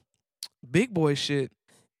the Big Boy shit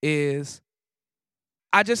is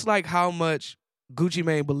I just like how much Gucci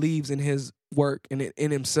Mane believes in his work and in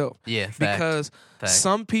himself. Yeah, because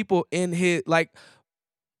some people in his, like,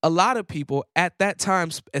 a lot of people at that time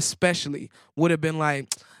especially would have been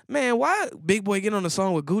like, man, why Big Boy get on the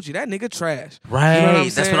song with Gucci? That nigga trash. Right. You know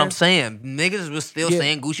That's what I'm saying. Niggas was still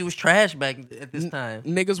saying Gucci was trash back at this time.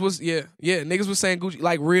 Niggas was niggas was saying Gucci,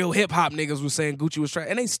 like, real hip hop niggas was saying Gucci was trash.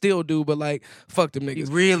 And they still do, but, like, fuck them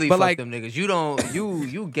niggas. Really fuck them niggas.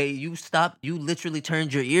 You literally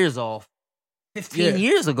turned your ears off 15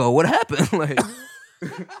 years ago. What happened? Like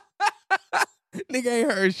nigga ain't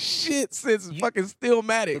heard shit since fucking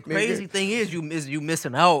Stillmatic. The crazy thing is you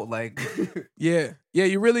missing out. Like, yeah,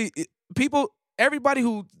 you really everybody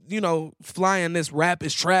who flying this rap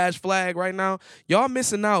is trash flag right now. Y'all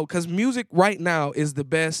missing out because music right now is the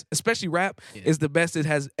best, especially rap is the best it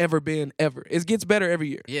has ever been ever. It gets better every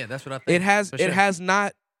year. Yeah, that's what I think. It has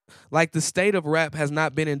not, like, the state of rap has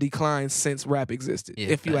not been in decline since rap existed.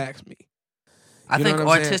 If you ask me. I think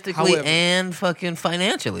artistically and fucking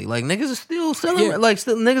financially. Like, niggas are still selling.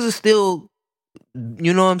 Niggas are still,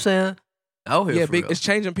 you know what I'm saying? Out here, it's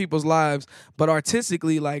changing people's lives. But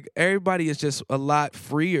artistically, like, everybody is just a lot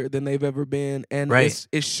freer than they've ever been. And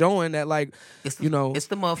it's showing that, like, it's the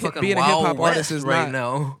motherfucking being a hip-hop artist is right not,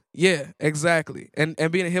 now. Yeah, exactly. And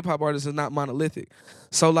being a hip-hop artist is not monolithic.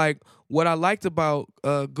 So, like, what I liked about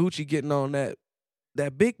Gucci getting on that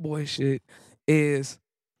Big Boy shit is,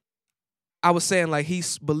 I was saying, like, he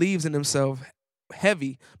believes in himself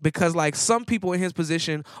heavy because, like, some people in his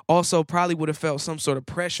position also probably would have felt some sort of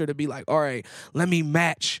pressure to be like, all right, let me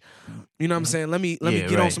match. You know what I'm saying? Let me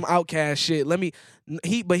get on some Outkast shit.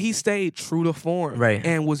 But he stayed true to form. Right.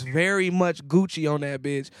 And was very much Gucci on that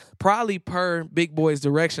bitch. Probably per Big Boy's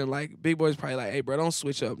direction. Like, Big Boy's probably like, hey, bro, don't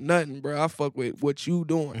switch up nothing, bro. I fuck with what you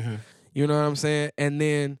doing. Mm-hmm. You know what I'm saying? And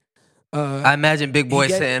then I imagine Big Boy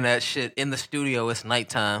saying that shit in the studio. It's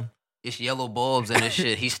nighttime. It's yellow bulbs and this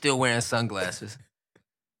shit. He's still wearing sunglasses.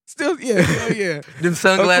 Still, yeah. Them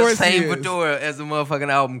sunglasses, same fedora as the motherfucking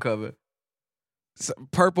album cover.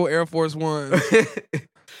 Purple Air Force One.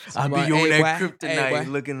 I be on that kryptonite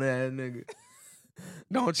looking at that nigga.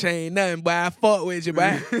 Don't change nothing, boy. I fuck with you,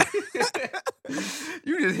 boy.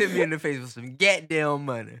 You just hit me in the face with some goddamn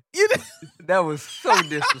money. That was so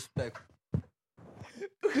disrespectful.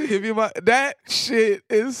 That shit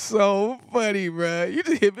is so funny, bro. You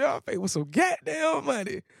just hit me on the face with some goddamn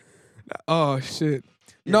money. Oh shit.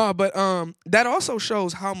 Yeah. No, but that also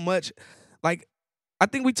shows how much, like, I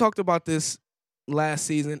think we talked about this last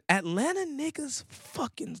season. Atlanta niggas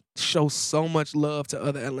fucking show so much love to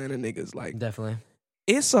other Atlanta niggas. Like, definitely.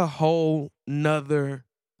 it's a whole nother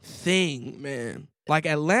thing, man. Like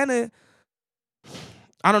Atlanta,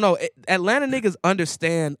 I don't know. Atlanta niggas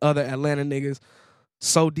understand other Atlanta niggas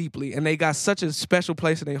so deeply, and they got such a special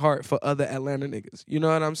place in their heart for other Atlanta niggas. You know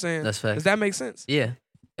what I'm saying? That's fact. Does that make sense? Yeah.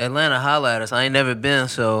 Atlanta, holla at us. I ain't never been,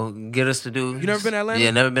 so get us to do. You never been to Atlanta?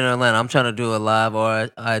 Yeah, never been to Atlanta. I'm trying to do a live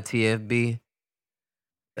RITFB.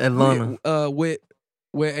 Atlanta. With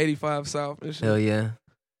 85 South and shit. Hell yeah.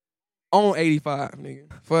 On 85,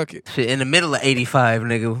 nigga. Fuck it. Shit, in the middle of 85,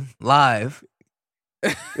 nigga. Live.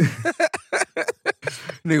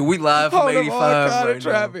 Nigga, we live from Hold up, 85 all kind right of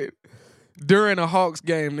traffic. During a Hawks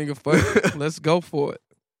game, nigga. Fuck it. Let's go for it.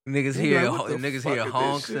 now. Niggas Nigga, hear, like, what the niggas fuck hear is this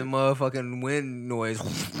honks shit? and motherfucking wind noise.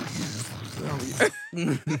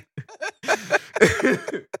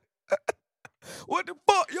 What the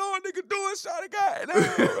fuck y'all nigga doing? Shot a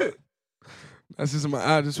guy. That's just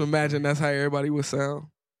I just imagine that's how everybody would sound.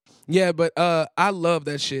 Yeah, but I love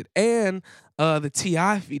that shit. And the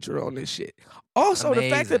T.I. feature on this shit. Also, the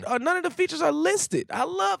fact that none of the features are listed. I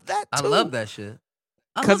love that too. I love that shit.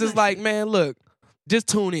 Because it's like, man, look, just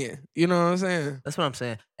tune in. You know what I'm saying? That's what I'm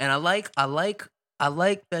saying. And I like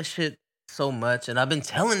that shit so much. And I've been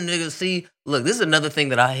telling niggas, see, look, this is another thing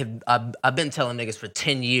that I've been telling niggas for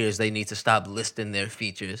 10 years they need to stop listing their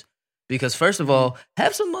features. Because first of all,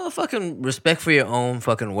 have some motherfucking respect for your own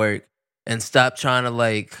fucking work and stop trying to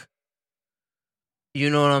like, you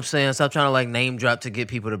know what I'm saying? Stop trying to like name drop to get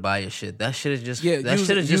people to buy your shit. That shit is just shit is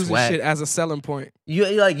just using whack. Shit as a selling point. You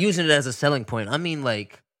like using it as a selling point. I mean,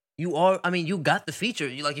 like you got the feature.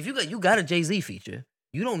 If you got a Jay-Z feature,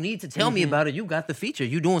 you don't need to tell me about it. You got the feature.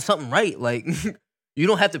 You doing something right. Like you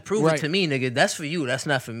don't have to prove it to me, nigga. That's for you. That's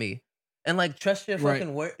not for me. And like trust your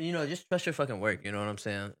fucking work. You know, just trust your fucking work. You know what I'm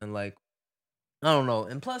saying? And like, I don't know.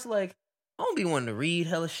 And plus, like, I don't be wanting to read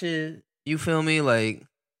hella shit. You feel me? Like,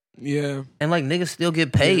 yeah. And like niggas still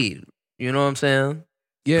get paid. You know what I'm saying?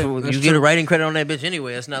 Yeah. You get a writing credit on that bitch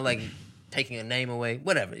anyway. It's not like taking a name away.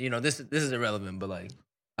 Whatever. You know, this is irrelevant, but like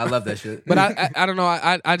I love that shit. But I don't know.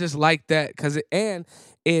 I just like that because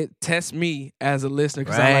it tests me as a listener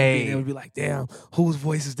because I like being able to be like, damn, whose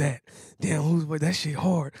voice is that? Damn, whose voice? That shit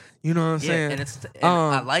hard. You know what I'm saying? And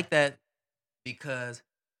I like that because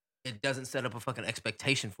it doesn't set up a fucking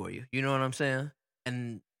expectation for you. You know what I'm saying?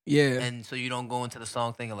 And yeah, and so you don't go into the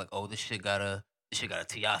song thinking like, oh, this shit got a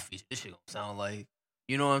T.I. feature. This shit gonna sound like,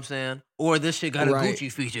 you know what I'm saying? Or this shit got a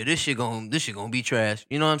Gucci feature. This shit gonna be trash.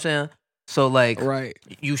 You know what I'm saying? So like,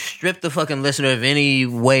 you strip the fucking listener of any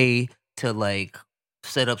way to like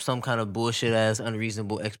set up some kind of bullshit ass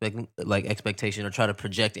unreasonable expectation or try to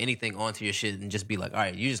project anything onto your shit and just be like, all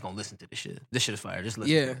right, you just gonna listen to this shit. This shit is fire. Just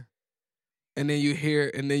listen. Yeah. And then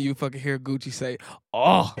you fucking hear Gucci say,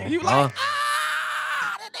 "Oh," you like,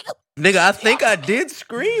 nigga, I think I did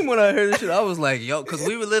scream when I heard this shit. I was like, yo, because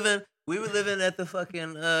we were living at the fucking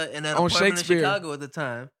in that on apartment Shakespeare. in Chicago at the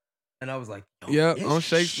time, and I was like, yo, on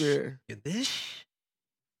Shakespeare.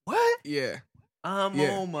 What? Yeah.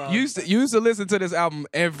 On my. Used to listen to this album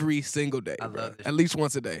every single day. I love this. At least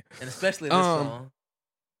once a day, and especially this song.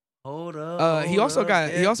 Hold up. He also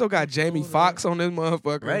got Jamie Foxx on this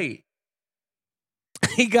motherfucker. Right.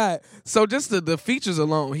 He got just the features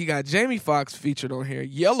alone. He got Jamie Foxx featured on here,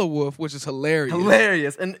 Yellow Wolf, which is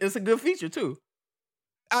hilarious, and it's a good feature too.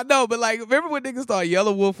 I know, but like, remember when niggas thought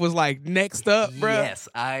Yellow Wolf was like next up, bro? Yes,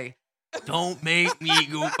 don't make me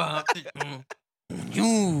go pop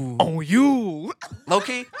you on you. Low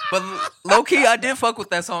key, I did fuck with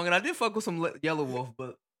that song, and I did fuck with some Yellow Wolf,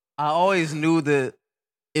 but I always knew that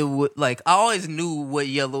it would like I always knew what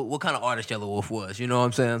kind of artist Yellow Wolf was. You know what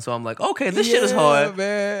I'm saying? So I'm like, okay, this shit is hard.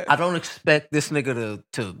 Man. I don't expect this nigga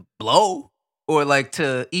to blow or like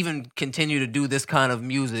to even continue to do this kind of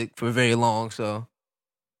music for very long. So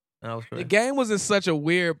that was crazy. The game was in such a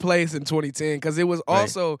weird place in 2010 because it was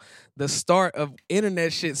also the start of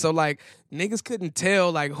internet shit. So like niggas couldn't tell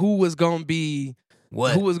like who was gonna be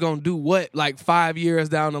what, who was gonna do what like 5 years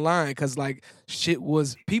down the line because like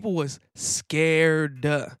people was scared.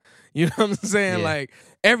 You know what I'm saying? Yeah. Like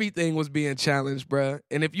everything was being challenged, bruh.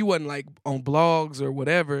 And if you wasn't like on blogs or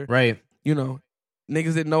whatever, you know,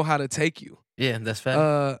 niggas didn't know how to take you. Yeah, that's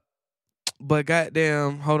fact. But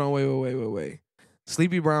goddamn, hold on, wait.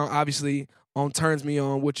 Sleepy Brown obviously on Turns Me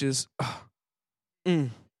On, which is, you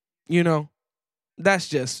know, that's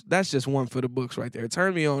just one for the books right there.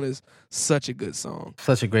 Turn Me On is such a good song.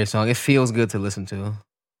 Such a great song. It feels good to listen to.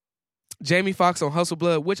 Jamie Foxx on Hustle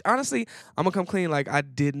Blood, which honestly, I'm gonna come clean. Like I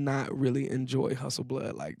did not really enjoy Hustle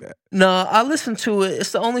Blood like that. No, I listened to it.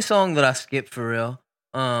 It's the only song that I skipped for real.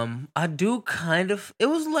 I do kind of. It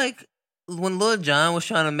was like when Lil Jon was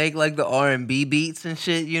trying to make like the R&B beats and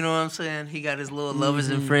shit, you know what I'm saying? He got his little lovers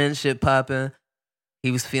and friends shit popping.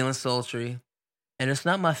 He was feeling sultry, and it's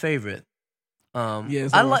not my favorite. Yeah,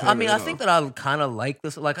 it's I not my like. I mean, favorite I at think all. that I kind of like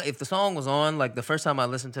this. Like, if the song was on, like the first time I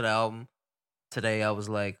listened to the album today, I was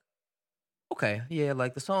like, okay, yeah,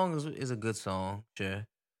 like the song is a good song, sure.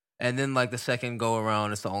 And then like the second go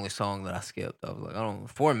around, it's the only song that I skipped. I was like, I don't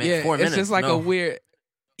 4 minutes. Yeah, 4 minutes. it's just like no. a weird.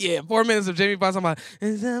 Yeah, 4 minutes of Jamie Foxx. I'm like,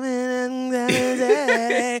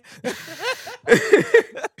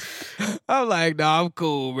 I'm like, nah, I'm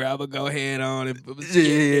cool, bro. I'm gonna go ahead on and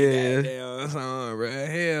Yeah. goddamn song, bro.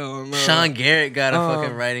 Hell no. Sean Garrett got a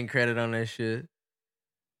fucking writing credit on that shit.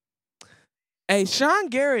 Hey, Sean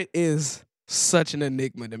Garrett is such an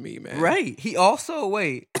enigma to me, man. Right. He also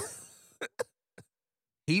wait.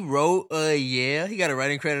 He wrote Yeah. He got a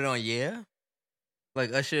writing credit on Yeah.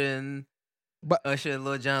 Like Usher and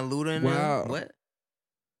Lil Jon Luda and Wow. them. What?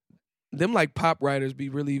 Them like pop writers be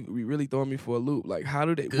really throwing me for a loop. Like, how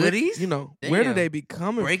do they? Goodies? Where do Damn. they be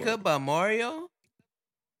coming Break from? Up by Mario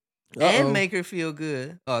Uh-oh. and Make Her Feel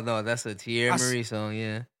Good. Oh no, that's a Tierra I s- Marie song.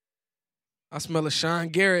 Yeah. I smell a Sean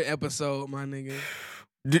Garrett episode, my nigga.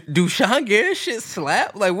 Do Sean Garrett shit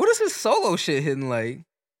slap? Like, what is his solo shit hitting like?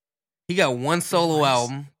 He got one solo Nice.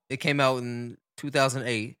 album. It came out in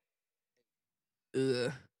 2008.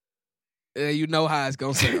 You know how it's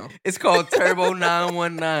gonna sound. It's called Turbo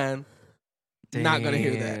 919. Not gonna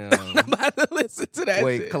hear that. Damn. I'm about to listen to that.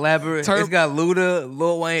 Wait, shit. collaborate. It's got Luda,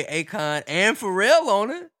 Lil Wayne, Akon, and Pharrell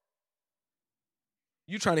on it.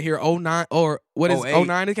 You trying to hear 09 or what is 08?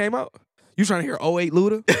 09 it came out? You trying to hear 08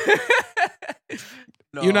 Luda?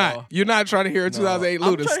 No. You're not trying to hear 2008 I'm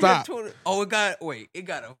Luda. trying to Stop. hear it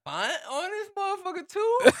got a font on this motherfucker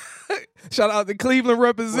too? Shout out to Cleveland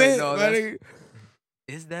represent. no, my that's- nigga.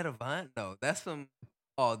 Is that Avant? No, that's some.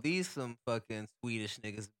 Oh, these some fucking Swedish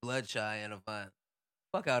niggas, Bloodshy and Avant.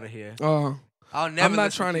 Fuck out of here. I'll never. not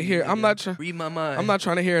listen trying to you, hear- I'm nigga. not try- Read my mind. I'm not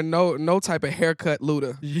trying to hear no type of haircut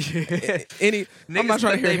Luda. Yeah. I'm not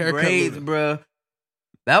trying to hear haircut braids, Luda. bro.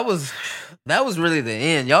 That was really the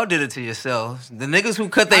end. Y'all did it to yourselves. The niggas who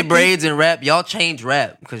cut their braids and rap, y'all changed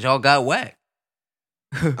rap because y'all got whacked.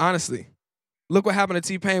 Honestly, look what happened to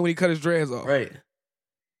T-Pain when he cut his dreads off. Right.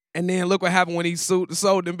 And then look what happened when he sold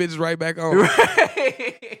them bitches right back on.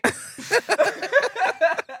 Right.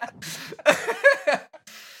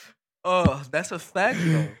 Oh, that's a fact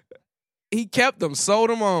though. He kept them, sold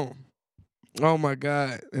them on. Oh my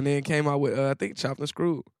God. And then came out with I think Chopped and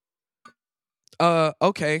Screwed.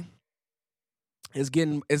 Okay. It's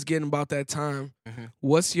getting about that time. Mhm.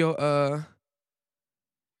 What's your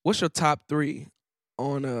top 3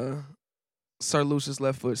 on Sir Lucius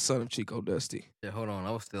Left Foot, Son of Chico Dusty? Yeah, hold on.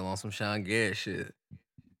 I was still on some Sean Garrett shit.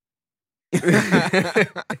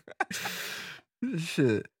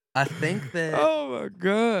 Shit. I think that. Oh my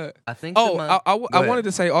God. I think. Oh, that I Go ahead. wanted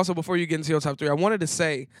to say also before you get into your top 3, I wanted to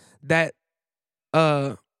say that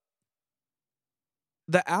the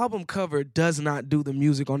album cover does not do the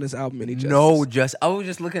music on this album any justice. No, I was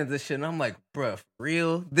just looking at this shit and I'm like, bruh, for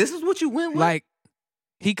real? This is what you went with? Like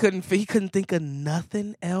he couldn't think of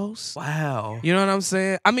nothing else. wow. You know what I'm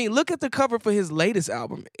saying? I mean, look at the cover for his latest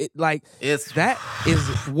album. It's That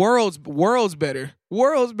is worlds better.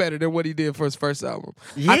 Worlds better than what he did for his first album.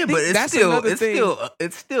 yeah, think but it's that's still another it's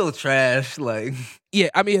thing. still trash. Like Yeah,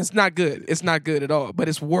 I mean it's not good. It's not good at all. But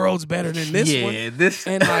it's worlds better than this one. yeah, this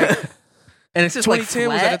And like and it's just like 2010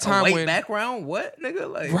 flat, was at a time white when- background. What nigga?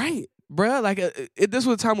 Like right, bruh. Like this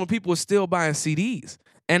was a time when people were still buying CDs.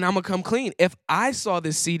 And I'm gonna come clean. If I saw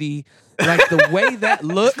this CD, like the way that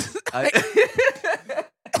looks,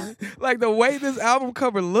 like the way this album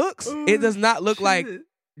cover looks, it does not look like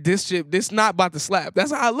this shit. This not about to slap.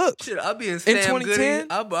 That's how it looks. Shit, I'll be in Sam 2010?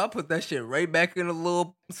 Goody. I'll put that shit right back in a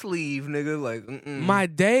little sleeve, nigga. Like, My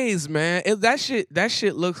days, man. That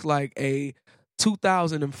shit looks like a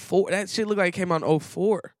 2004. That shit looked like it came out in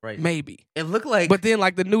 04. Right. Maybe. it looked like, But then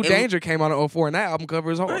like the New it- Danger came out in 04 and that album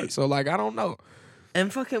cover is hard. Right. So like I don't know.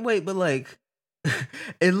 and fucking wait, but like,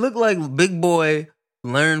 it looked like Big Boy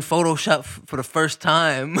learned Photoshop for the first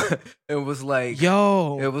time. It was like,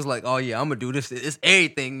 Yo. it was like, oh yeah, I'm gonna do this. It's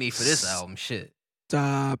everything me for this album. Shit.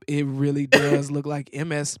 Stop. It really does look like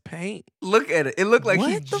MS Paint. Look at it. It looked like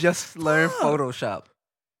he What the just learned fuck? Photoshop.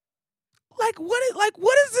 Like what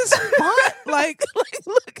is this font? like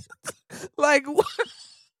look like what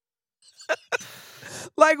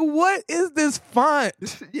like what is this font?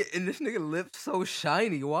 Yeah, and this nigga lips so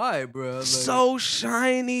shiny. Why, bro? Like, So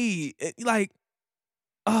shiny. Like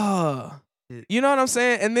Yeah. you know what I'm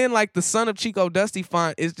saying? And then like the Son of Chico Dusty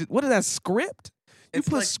font is just, what is that, script? It's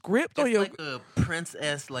put like- script on It's your. like a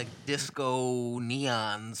princess like disco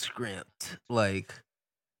neon script. Like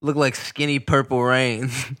look like skinny Purple Rain.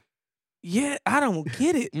 Yeah, I don't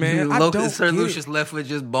get it, man. I Local don't Sir get Lucius left with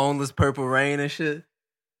just boneless Purple Rain and shit.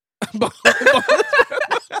 it.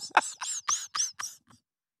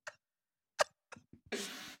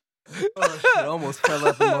 Oh shit! I almost fell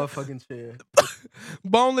out the motherfucking chair.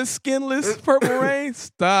 Boneless, skinless, Purple Rain.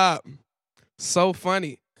 Stop. So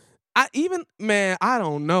funny. I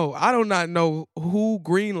don't know. I do not know who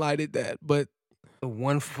greenlighted that, but The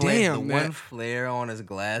one flare, Damn, the man. one flare on his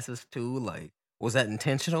glasses too. Like, was that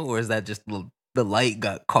intentional or is that just the light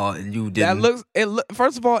got caught and you that didn't?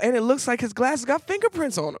 first of all, and it looks like his glasses got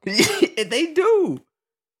fingerprints on them. They do.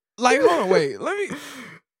 Like, hold on, wait. Let me,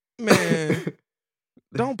 man.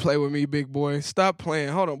 Don't play with me, big boy. Stop playing.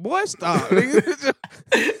 Hold on, boy. Stop.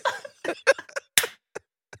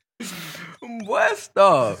 What?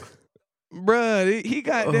 Stop. Bruh, he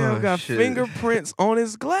goddamn Oh, got shit. fingerprints on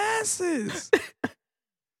his glasses.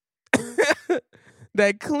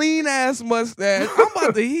 That clean ass mustache. I'm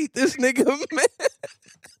about to heat this nigga, man.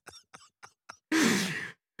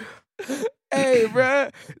 Hey,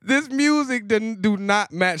 bruh, this music do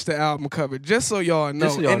not match the album cover. Just so y'all know,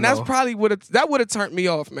 Just so y'all and that's know. probably that would have turned me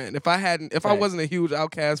off, man. If I I Right. wasn't a huge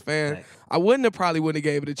Outkast fan, Fact. I wouldn't have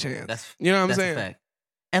gave it a chance. That's You know what I'm that's a saying? fact.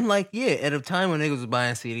 And like, yeah, at a time when niggas was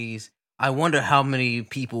buying CDs, I wonder how many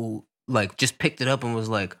people like just picked it up and was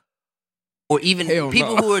like, or even Hell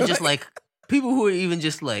people no. who are just like, people who are even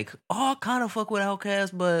just like, oh, I kind of fuck with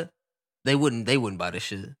Outkast, but they wouldn't buy this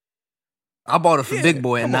shit. I bought it for Yeah, Big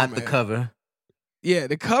Boy and come on, not the man. cover. Yeah,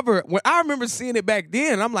 the cover. When I remember seeing it back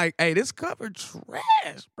then, I'm like, "Hey, this cover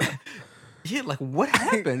trash." Bro. Yeah, like what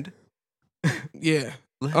happened? Yeah.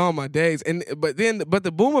 Oh my days. But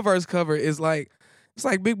the Boomiverse cover is like, it's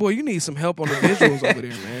like, big boy, you need some help on the visuals over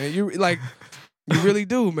there, man. You really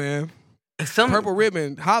do, man. Purple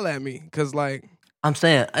Ribbon, holla at me, cause like, I'm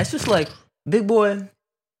saying it's just like Big Boy.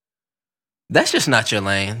 That's just not your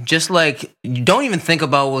lane. Just like you don't even think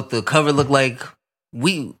about what the cover look like.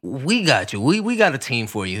 We got you. We got a team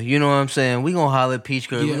for you. You know what I'm saying? We gonna holler at Peach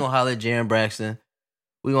Curry. Yeah. We gonna holler at Jaren Braxton.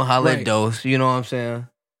 We gonna holler Right. at Dose. You know what I'm saying?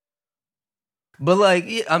 But like,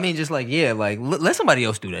 yeah, I mean, just like, yeah, like let somebody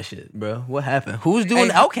else do that shit, bro. What happened? Who's doing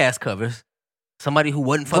Hey, Outkast covers? Somebody who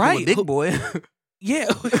wasn't fucking Right. with Big Boy. yeah.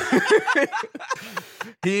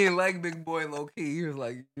 He ain't like Big Boy low key. He was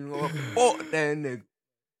like, you know, fuck that nigga.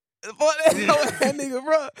 Fuck that nigga,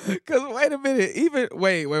 bro. Cause wait a minute,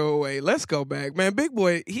 wait. Let's go back, man. Big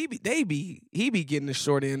Boy, he be getting the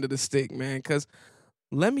short end of the stick, man. Cause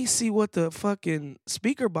let me see what the fucking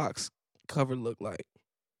speaker box cover look like.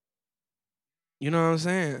 You know what I'm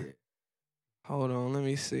saying? Hold on, let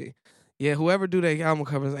me see. Yeah, whoever do their album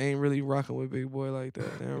covers ain't really rocking with Big Boy like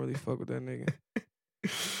that. They don't really fuck with that nigga.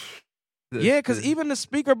 Yeah, cause even the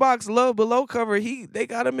speaker box Love Below cover, they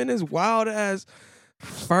got him in his wild ass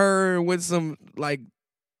fur with some like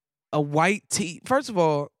a white tee. First of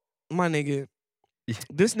all, my nigga,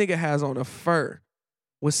 this nigga has on a fur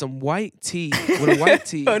with some white tee, with a white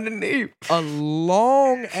tee, underneath a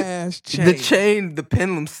long ass chain. the chain, the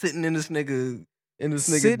pendulum sitting in this nigga,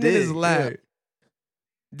 Sitting in his dick. lap. Right.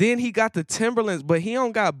 Then he got the Timberlands, but he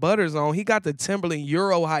don't got Butters on. He got the Timberland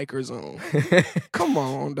Euro hikers on. Come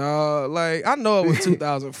on, dog. Like, I know it was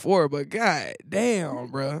 2004, but god damn,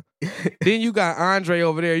 bro. Then you got Andre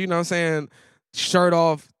over there, you know what I'm saying? Shirt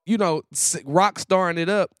off, rock starring it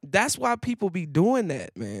up. That's why people be doing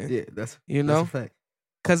that, man. Yeah, that's You know? that's a fact.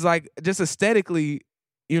 Cause like just aesthetically,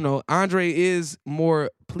 Andre is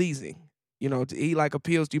more pleasing. He like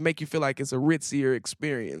appeals to you, make you feel like it's a ritzier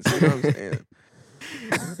experience. You know what I'm saying?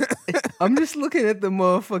 I'm just looking at the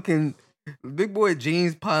motherfucking Big Boy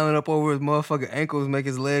jeans piling up over his motherfucking ankles, make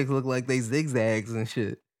his legs look like they zigzags and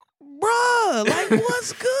shit. Bruh, like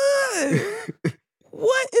what's good?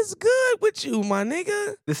 What is good with you, my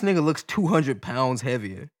nigga? This nigga looks 200 pounds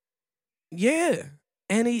heavier. Yeah.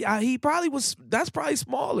 And he probably that's probably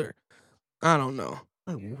smaller. I don't know.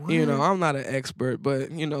 Like, what? I'm not an expert, but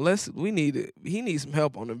he needs some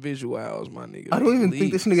help on the visuals, my nigga. I don't even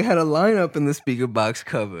think Please. this nigga had a lineup in the speaker box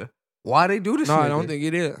cover. Why they do this? No, nigga? I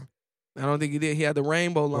don't think he did. He had the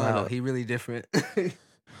rainbow line. Wow, he really different.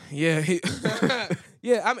 Yeah,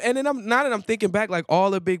 yeah. Now that I'm thinking back, like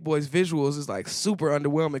all the Big Boy's visuals is like super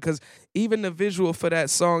underwhelming because even the visual for that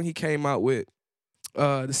song he came out with,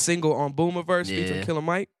 the single on Boomiverse featuring Yeah. Killer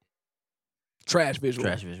Mike, trash visual.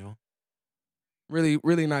 Trash visual. Really,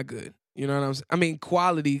 really not good. You know what I'm saying? I mean,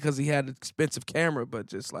 quality because he had an expensive camera, but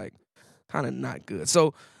just like kind of not good.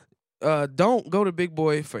 So don't go to Big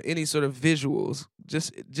Boy for any sort of visuals.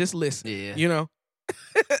 Just listen. Yeah. You know?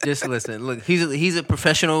 Just listen. Look, he's a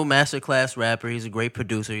professional masterclass rapper. He's a great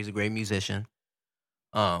producer. He's a great musician.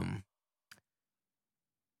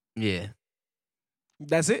 Yeah.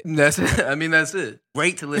 That's it. That's it. I mean, that's it.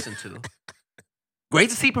 Great to listen to. Great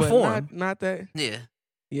to see perform. But not that. Yeah.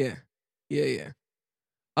 Yeah.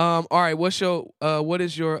 All right. What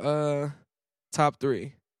is your top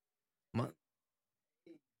three?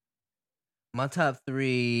 My top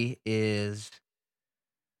three is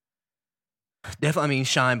definitely. I mean,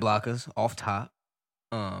 Shine Blockers off top.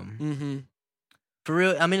 For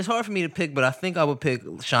real. I mean, it's hard for me to pick, but I think I would pick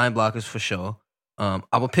Shine Blockers for sure.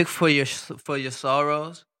 I would pick for your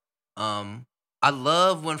sorrows. I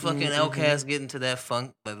love when fucking Outkast get into that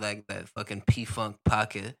funk, like that fucking P-funk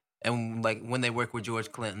pocket, and like when they work with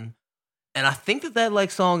George Clinton. And I think that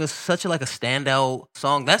like song is such a standout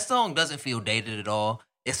song. That song doesn't feel dated at all.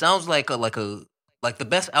 It sounds like the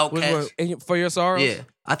best Outkast. For your sorrows. Yeah,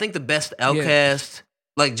 I think the best Outkast,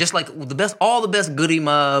 all the best Goody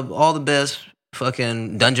Mob, all the best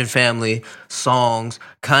fucking Dungeon Family songs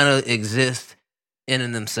kind of exist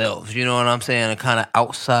in themselves. You know what I'm saying? And kind of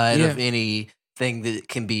outside of anything that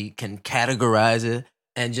can categorize it,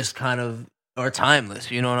 and just kind of are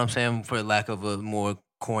timeless. You know what I'm saying? For lack of a more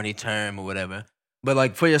corny term or whatever. But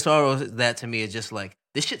like For Your Sorrows, that to me is just like,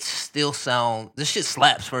 this shit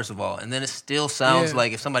slaps, first of all, and then it still sounds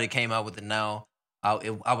like if somebody came out with it now,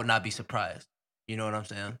 I would not be surprised. You know what I'm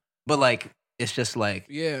saying? But like, it's just like,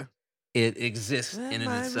 it exists in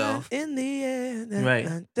itself. In the end,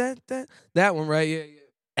 right? That one, right? Yeah.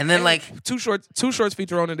 And then like Too Short's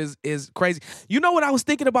feature on it is crazy. You know what I was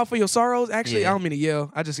thinking about For Your Sorrows? Actually, I don't mean to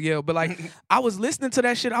yell. I just yell, but like I was listening to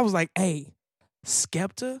that shit. I was like, hey,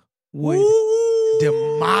 Skepta would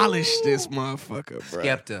demolish this motherfucker, bro.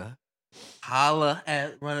 Skepta, holla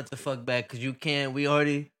at Run It the Fuck Back, because you can't. We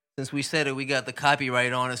already, since we said it, we got the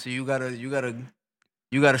copyright on it, so you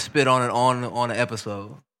gotta spit on it on the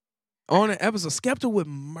episode. On an episode, Skepta would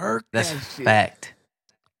murk that shit. Fact.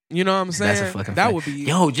 You know what I'm saying? That's a fucking that fact. would be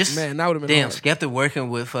that would have been damn hard. Skepta working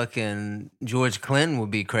with fucking George Clinton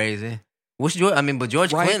would be crazy. But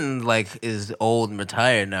George Clinton like is old and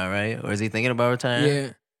retired now, right? Or is he thinking about retiring? Yeah.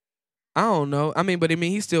 I don't know.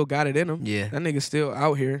 He still got it in him. Yeah. That nigga's still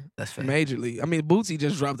out here. That's fair. Majorly. Bootsy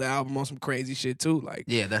just dropped the album on some crazy shit too. Like,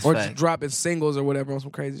 yeah, that's or fact. just dropping singles or whatever on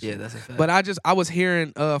some crazy shit. Yeah, that's a fact. But I was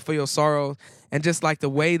hearing For Your Sorrows, and just like the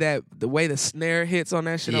way the snare hits on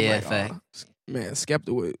that shit, I'm like, fact. Man,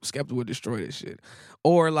 Skepta would destroy this shit.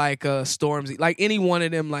 Or like Stormzy, like any one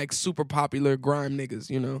of them like super popular grime niggas,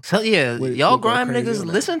 you know. So yeah, y'all grime niggas,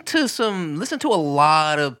 listen to a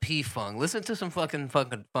lot of P-Funk. Listen to some fucking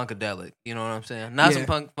Funkadelic. You know what I'm saying? Not some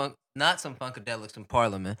Funkadelic, some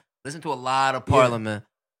Parliament. Listen to a lot of Parliament.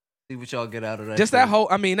 See what y'all get out of that. Just that whole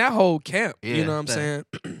camp. Yeah, you know what I'm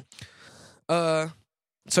saying?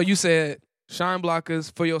 So you said Shine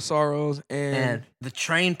Blockers, For Your Sorrows, and The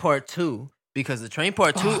Train Part 2. Because The Train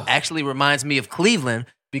Part 2 actually reminds me of Cleveland,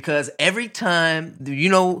 because every time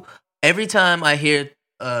I hear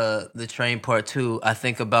The Train Part 2, I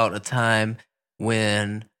think about a time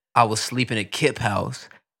when I was sleeping at Kip House,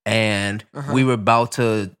 and we were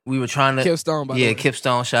trying to Kip Stone, by the way. Kip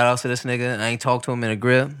Stone, shout out to this nigga. I ain't talked to him in a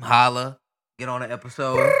grip. Holla, get on the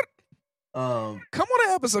episode. Come on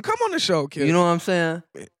the episode. Come on the show, Kip. You know what I'm saying?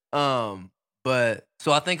 But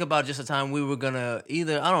so I think about just a time we were gonna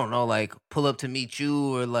either, I don't know, like pull up to meet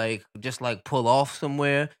you or like just like pull off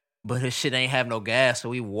somewhere, but his shit ain't have no gas, so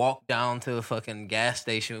we walked down to the fucking gas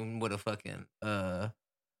station with a fucking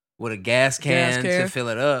with a gas can to fill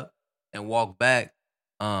it up and walk back.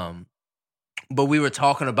 But we were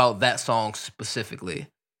talking about that song specifically.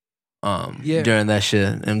 During that shit,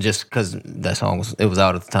 and just because that song was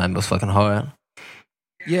out at the time, it was fucking hard.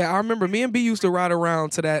 Yeah, I remember me and B used to ride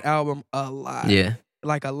around to that album a lot. Yeah.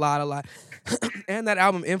 Like a lot. And that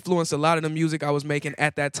album influenced a lot of the music I was making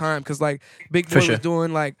at that time. Cause like Big Boy was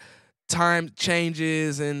doing like time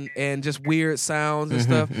changes and just weird sounds and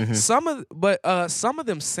stuff. Some of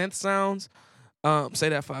them synth sounds, say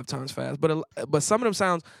that 5 times fast, but some of them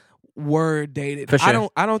sounds were dated. For sure.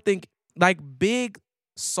 I don't think like big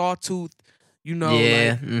Sawtooth, you know,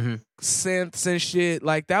 synths and shit,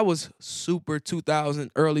 like that was super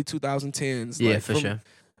 2000, early 2010s. Yeah, like, for sure.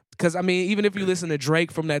 Because even if you listen to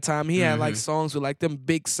Drake from that time, he had like songs with like them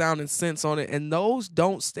big sounding synths on it, and those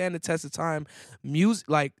don't stand the test of time, music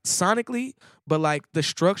like sonically, but like the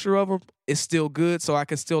structure of them is still good, so I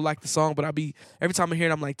can still like the song. But every time I hear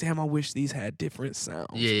it, I'm like, damn, I wish these had different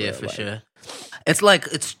sounds. Yeah, for sure. It's like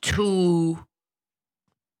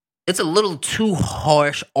it's a little too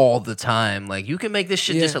harsh all the time. Like you can make this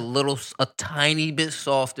shit just a tiny bit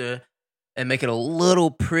softer and make it a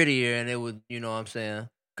little prettier, and it would, you know what I'm saying?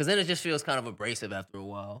 Because then it just feels kind of abrasive after a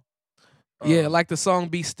while. Yeah, like the song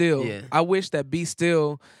 "Be Still." Yeah. I wish that "Be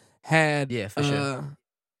Still" had for sure.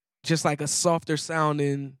 just like a softer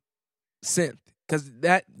sounding synth, because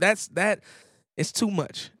that's it's too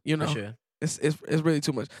much. You know, For sure. it's really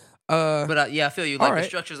too much. But I feel you. Like the right.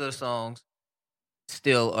 structures of the songs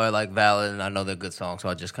still are like valid, and I know they're good songs, so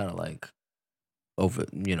I just kind of like over.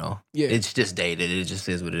 Yeah. It's just dated. It just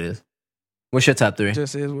is what it is. What's your top 3?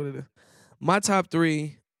 Just is what it is. My top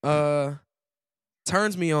 3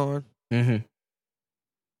 turns me on. Mm-hmm.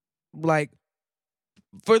 Like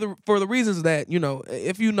for the reasons that,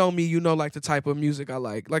 if you know me, like the type of music I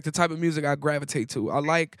like the type of music I gravitate to. I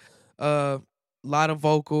like a lot of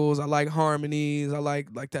vocals. I like harmonies. I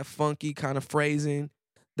like that funky kind of phrasing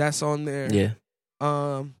that's on there.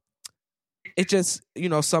 Yeah. It just,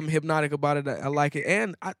 something hypnotic about it. I like it.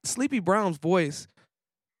 And Sleepy Brown's voice,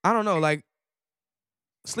 I don't know, like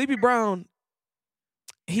Sleepy Brown,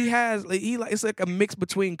 it's like a mix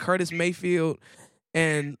between Curtis Mayfield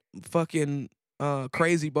and fucking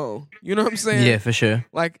Crazy Bone. You know what I'm saying? Yeah, for sure.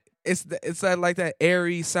 Like it's that like that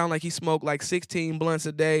airy sound, like he smoked like 16 blunts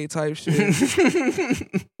a day type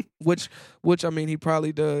shit. which I mean he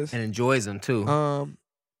probably does. And enjoys them too.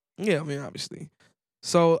 Yeah, I mean obviously.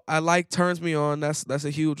 So I like Turns Me On. That's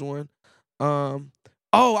a huge one. I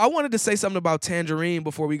wanted to say something about Tangerine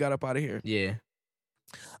before we got up out of here. Yeah.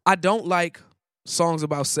 I don't like songs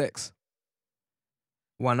about sex.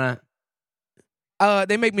 Why not?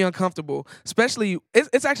 They make me uncomfortable. Especially,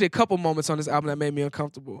 it's actually a couple moments on this album that made me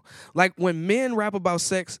uncomfortable. Like when men rap about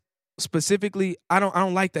sex specifically, I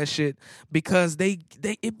don't like that shit because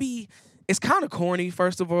it's kind of corny.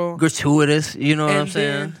 First of all, gratuitous. You know what I'm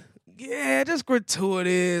saying? Yeah, just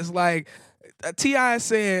gratuitous. Like T.I.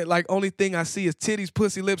 said, like only thing I see is titties,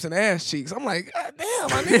 pussy, lips, and ass cheeks. I'm like, God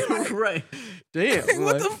damn, I mean, like, right? Damn,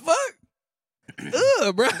 what the fuck?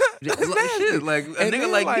 Ugh, bro. Shit, like a nigga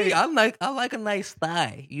like me, I like a nice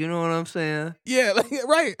thigh. You know what I'm saying? Yeah, like,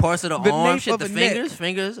 right. Parts of the arm, shit, the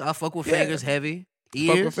fingers. I fuck with fingers heavy.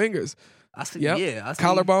 Ears. Fuck with fingers. I see. Yep. Yeah, I see.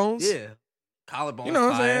 Collarbones. Yeah, collarbones. You know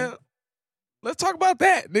what I'm saying? Let's talk about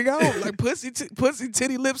that, nigga. I don't like pussy,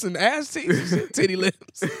 titty lips, and ass cheeks. Titty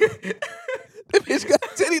lips. The bitch got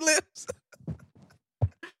titty lips.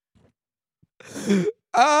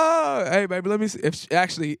 Oh, hey, baby, let me see. If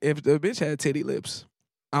the bitch had titty lips,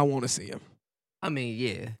 I want to see him. I mean,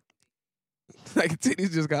 yeah. Like,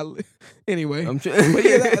 titties just got... Anyway. But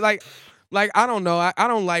yeah, like, I don't know. I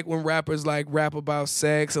don't like when rappers, like, rap about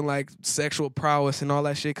sex and, like, sexual prowess and all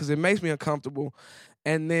that shit because it makes me uncomfortable.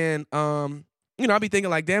 And then, I be thinking,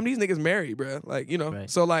 like, damn, these niggas married, bro. Like, Right.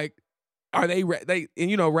 So, like, are they...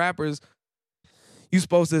 And, rappers... You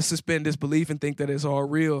supposed to suspend disbelief and think that it's all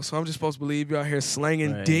real. So I'm just supposed to believe you out here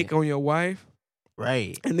slanging dick on your wife.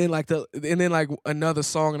 Right. And then like another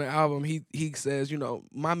song on the album, he says,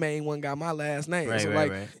 my main one got my last name. Right, so right,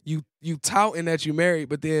 like right. you touting that you married,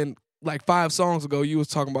 but then like 5 songs ago you was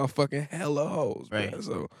talking about fucking hella hoes. Right. Bro.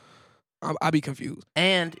 So I be confused.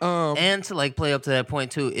 And to like play up to that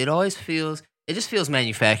point too, it just feels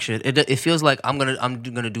manufactured. It feels like I'm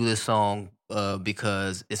gonna do this song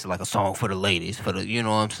because it's like a song for the ladies, for the, you know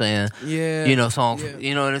what I'm saying? Yeah. Song.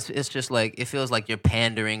 Yeah. And it's just like it feels like you're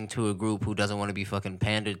pandering to a group who doesn't want to be fucking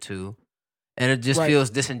pandered to, and it just feels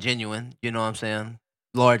disingenuous. You know what I'm saying?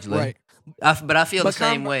 Largely. Right. But I feel the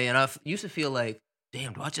same way, and I used to feel like,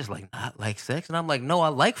 damn, do I just like not like sex? And I'm like, no, I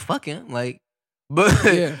like fucking like.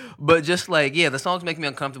 But just like, the songs make me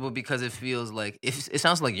uncomfortable because it feels like it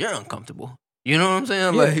sounds like you're uncomfortable. You know what I'm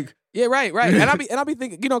saying? Yeah. Like, yeah, right. And I be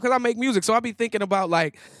thinking, because I make music, so I be thinking about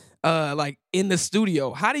like in the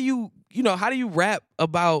studio, how do you rap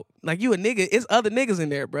about, like, you a nigga? It's other niggas in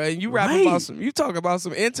there, bro, and you rap about you talk about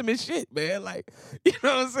some intimate shit, man. Like, you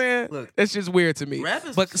know what I'm saying? Look, that's just weird to me. Rap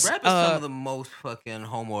is some of the most fucking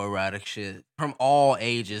homoerotic shit from all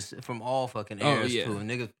ages, from all fucking eras too. And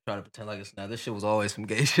niggas try to pretend like it's not. This shit was always some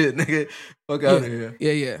gay shit, nigga. Fuck out of here.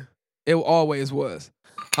 Yeah. It always was.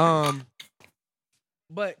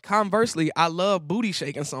 But conversely, I love booty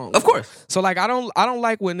shaking songs. Of course. So like I don't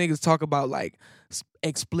like when niggas talk about like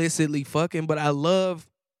explicitly fucking, but I love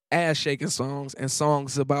ass shaking songs and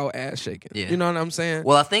songs about ass shaking. Yeah. You know what I'm saying?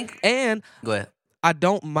 Well, I think. And go ahead. I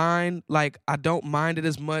don't mind it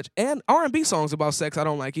as much. And R&B songs about sex I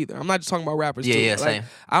don't like either. I'm not just talking about rappers too. Yeah, like, same.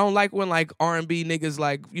 I don't like when like R&B niggas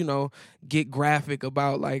like, get graphic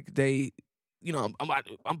about like they, I'm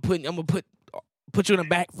gonna put you in a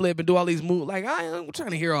backflip and do all these moves. Like, I'm trying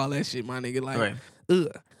to hear all that shit, my nigga. Like, right.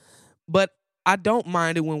 Ugh. But I don't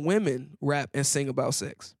mind it when women rap and sing about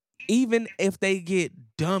sex. Even if they get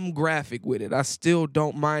dumb graphic with it, I still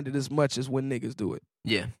don't mind it as much as when niggas do it.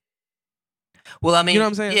 Yeah. Well, I mean, You know what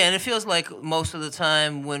I'm saying? yeah, and it feels like most of the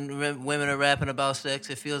time when women are rapping about sex,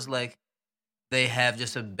 it feels like they have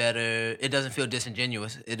just a better. It doesn't feel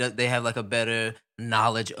disingenuous. They have like a better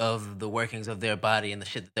knowledge of the workings of their body and the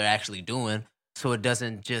shit that they're actually doing. So it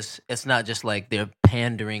doesn't just. It's not just like they're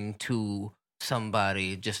pandering to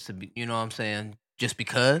somebody just to be. You know what I'm saying? Just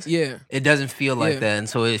because. Yeah. It doesn't feel like Yeah. that, and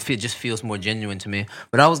so it just feels more genuine to me.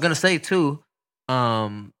 But I was gonna say too.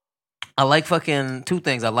 I like fucking two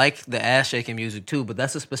things. I like the ass shaking music too, but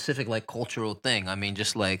that's a specific like cultural thing. I mean,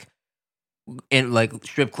 just like in like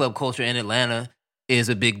strip club culture in Atlanta is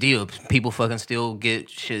a big deal. People fucking still get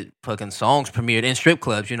shit fucking songs premiered in strip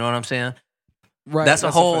clubs. You know what I'm saying? Right. That's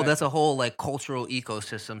a whole. fact. That's a whole like cultural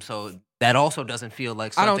ecosystem. So that also doesn't feel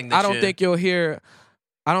like I something. don't think you'll hear.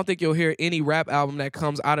 I don't think you'll hear any rap album that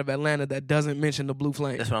comes out of Atlanta that doesn't mention the Blue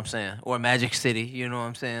Flame. That's what I'm saying. Or Magic City. You know what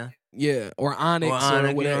I'm saying? Yeah, or Onyx, Or or, Onyx, you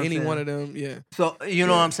know whatever. what I'm Any saying? one of them. Yeah. So you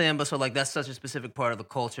know Yeah. what I'm saying? But so like that's such a specific part of the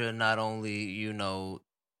culture. Not only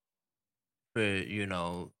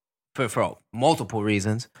for multiple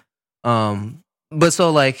reasons. But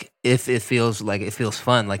so like if it feels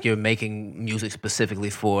fun, like you're making music specifically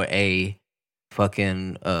for a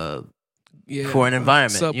fucking Yeah. for an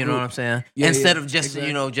environment. You know subgroup. what I'm saying? Yeah, Instead yeah, of just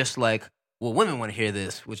exactly. just like, well, women want to hear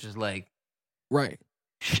this, which is like, Right.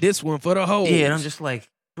 This one for the hoes. yeah, and I'm just like,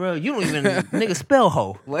 bro, you don't even nigga spell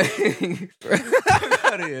hoe. Like, fuck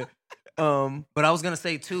outta here. But I was gonna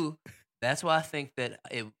say too, that's why I think that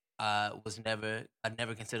I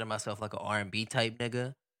never considered myself like an R&B type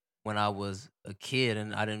nigga when I was a kid,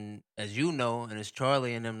 and I didn't, as you know, and as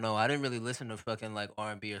Charlie and them know, I didn't really listen to fucking like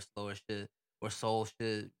R&B or slower shit or soul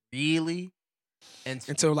shit really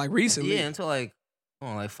until like recently. yeah, until like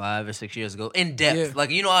 5 or 6 years ago, in depth. Yeah.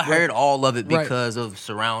 Like I heard all of it Right. because of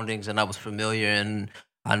surroundings, and I was familiar and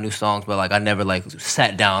I knew songs, but like I never like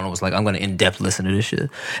sat down and was like, I'm gonna in depth listen to this shit.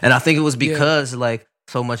 And I think it was because like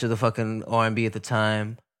so much of the fucking R&B at the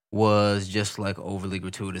time was just like overly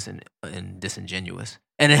gratuitous and disingenuous,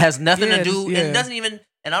 and it has nothing to do. And it doesn't even.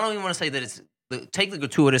 And I don't even want to say that it's take the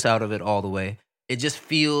gratuitous out of it all the way. It just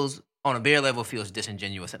feels on a bare level feels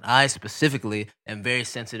disingenuous, and I specifically am very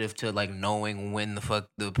sensitive to like knowing when the fuck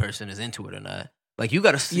the person is into it or not. Like you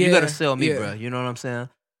gotta sell me, bro. You know what I'm saying?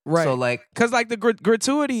 Right. So like, cause like the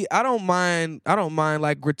gratuity, I don't mind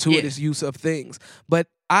like gratuitous use of things, but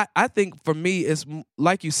I think for me it's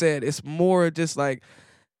like you said, it's more just like,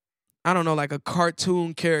 I don't know, like a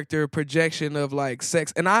cartoon character projection of like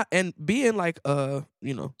sex, and being like a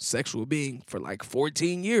sexual being for like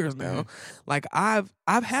 14 years now, like I've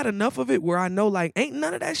had enough of it where I know like ain't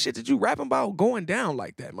none of that shit that you rapping about going down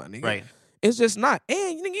like that, my nigga. right. It's just not.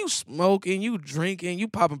 And you smoking, you drinking, you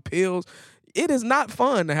popping pills. It is not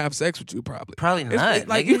fun to have sex with you, probably. Probably not. It's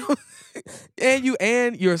like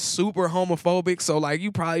and you're super homophobic, so like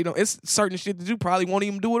you probably don't. It's certain shit that you probably won't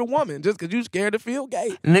even do with a woman just because you scared to feel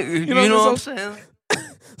gay. You know what I'm saying?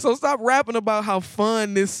 So stop rapping about how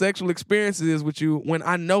fun this sexual experience is with you when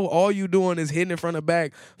I know all you doing is hitting in front of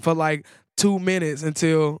back for like 2 minutes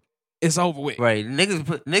until it's over with. Right.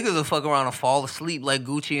 Niggas will fuck around and fall asleep like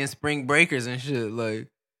Gucci and Spring Breakers and shit. Like,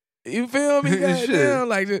 you feel me? Goddamn,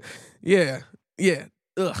 like, yeah.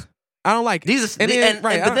 Ugh, I don't like it. these are, but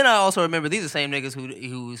then I also remember these are the same niggas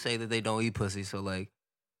who say that they don't eat pussy. So like,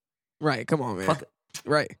 right? Come on, man. fuck it.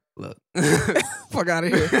 Right. Look, Fuck out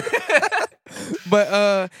of here.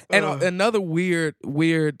 But another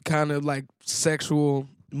weird kind of like sexual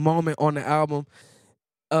moment on the album.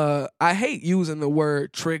 I hate using the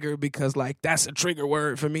word trigger because like that's a trigger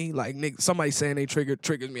word for me. Like somebody saying they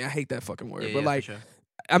triggers me. I hate that fucking word. But like, for sure.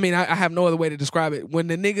 I mean, I have no other way to describe it. When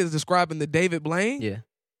the niggas describing the David Blaine, Yeah.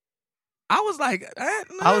 I was like,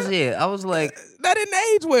 I was like, that didn't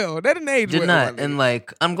age well. That didn't age did well. not, my and nigga.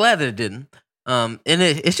 like, I'm glad that it didn't. And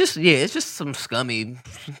it's just some scummy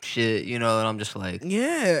shit, and I'm just like,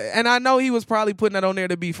 Yeah, and I know he was probably putting that on there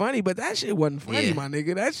to be funny, but that shit wasn't funny, Yeah. my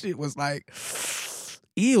nigga. That shit was like,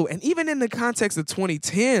 ew. And even in the context of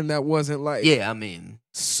 2010, that wasn't like, yeah, I mean,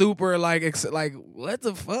 super like like what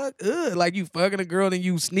the fuck? Ugh. Like you fucking a girl and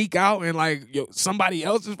you sneak out and like somebody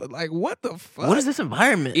else is like, what the fuck? what is this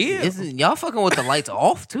environment? Ew. Y'all fucking with the lights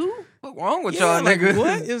off too? What's wrong with Yeah, y'all, like, nigga?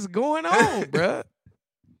 what is going on, bruh?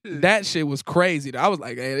 That shit was crazy. I was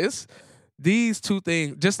like, hey, these two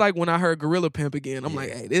things, just like when I heard Gorilla Pimp again, I'm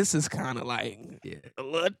like, hey, this is kind of like a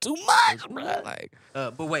little too much, bruh. Like,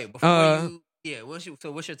 but wait, before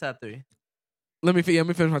what's your top three? let me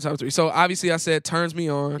finish my top three. So obviously I said Turns Me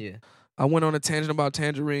On. Yeah. I went on a tangent about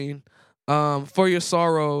Tangerine. For Your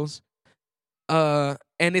Sorrows. And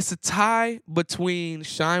it's a tie between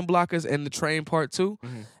Shine Blockers and The Train Part 2.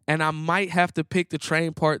 Mm-hmm. And I might have to pick The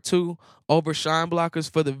Train Part 2 over Shine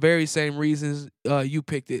Blockers for the very same reasons you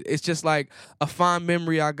picked it. It's just like a fond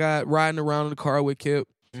memory I got riding around in the car with Kip.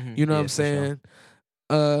 You know what I'm saying?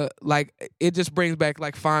 Like it just brings back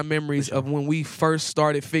like fond memories of when we first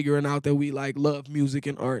started figuring out that we like love music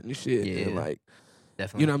and art and shit. Yeah, and like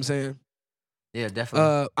definitely. You know what I'm saying? Yeah,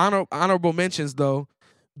 definitely. Honorable mentions though,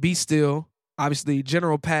 Be Still, obviously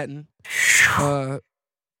General Patton.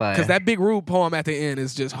 Because that Big Rude poem at the end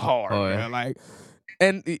is just hard. Man. Like,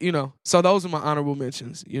 and you know, so those are my honorable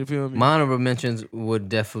mentions. You feel me? My honorable mentions would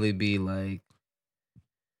definitely be like,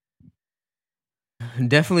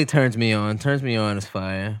 definitely Turns Me On. Turns Me On is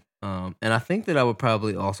fire. And I think that I would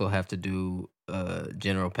probably also have to do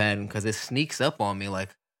General Patton because it sneaks up on me. Like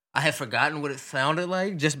I had forgotten what it sounded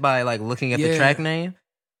like just by like looking at the track name,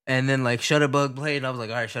 and then like Shutterbug played, and I was like,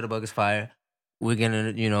 all right, Shutterbug is fire. We're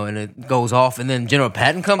gonna, you know, and it goes off, and then General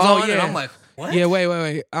Patton comes on, and I'm like, what? Yeah,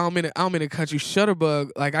 wait. I don't mean to cut you. Shutterbug,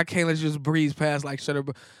 like I can't let you just breeze past like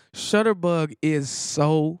Shutterbug. Shutterbug is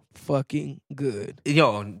so fucking good.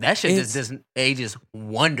 Yo, that shit just ages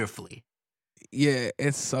wonderfully. Yeah,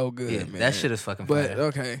 it's so good, yeah, man. That shit is fucking fire. But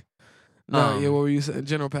okay. No, what were you saying?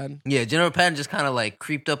 General Patton? Yeah, General Patton just kind of like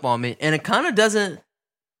creeped up on me, and it kind of doesn't.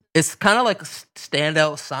 It's kind of like stand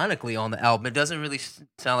out sonically on the album. It doesn't really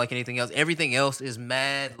sound like anything else. Everything else is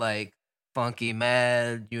mad, like funky,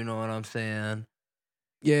 mad. You know what I'm saying?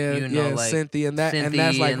 Yeah, you know, like Cynthia and that's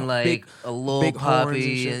like, big, a little big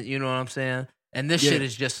poppy. And you know what I'm saying? And this shit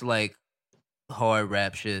is just like hard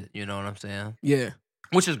rap shit. You know what I'm saying? Yeah,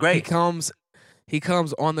 which is great. He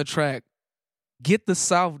comes on the track. Get the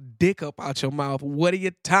South dick up out your mouth. What are you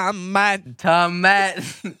time, Matt?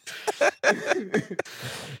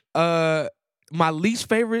 My least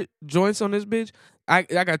favorite joints on this bitch. I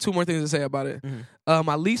got two more things to say about it. Mm-hmm.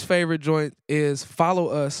 My least favorite joint is Follow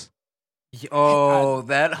Us. Oh,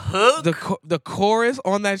 that hook. The chorus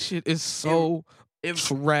on that shit is so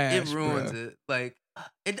trash. It ruins it. Like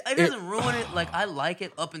it doesn't ruin it. Like I like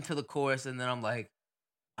it up until the chorus, and then I'm like,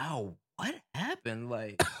 oh, what happened?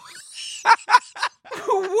 Like.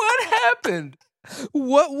 What happened?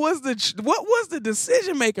 What was the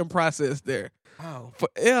decision making process there? Oh,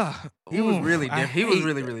 he was really different. He was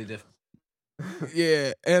really, really different.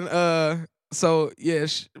 Yeah, and so yeah,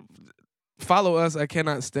 Follow Us. I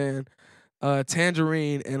cannot stand.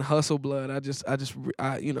 Tangerine and Hustle Blood.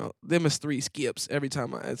 I you know, them is three skips every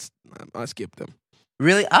time I skip them.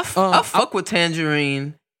 Really, I fuck with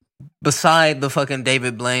Tangerine. Beside the fucking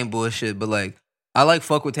David Blaine bullshit, but like. I like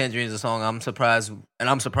Fuck with Tangerine as a song. I'm surprised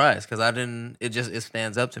because it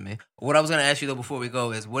stands up to me. What I was gonna ask you though before we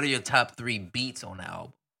go is, what are your top 3 beats on the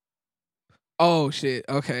album? Oh shit.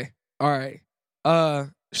 Okay. All right.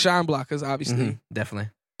 Shine Blockers, obviously. Definitely.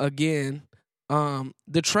 Again.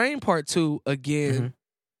 The Train Part 2 again.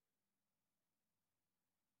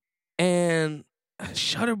 And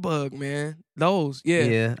Shutterbug, man. Those, yeah.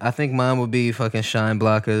 Yeah. I think mine would be fucking Shine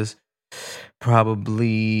Blockers.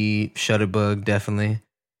 Probably Shutterbug, definitely,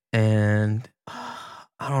 and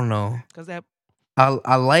I don't know. Cause that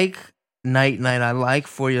I like Night Night. I like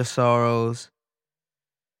For Your Sorrows,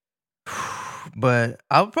 but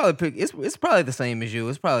I would probably pick. It's probably the same as you.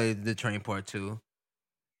 It's probably The Train Part 2.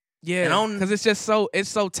 Yeah, because it's just so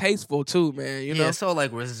tasteful too, man. You know, it's so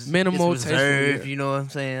like minimal, it's reserved. Tasteful, You know what I'm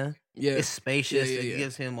saying? Yeah, it's spacious. It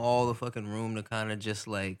gives him all the fucking room to kind of just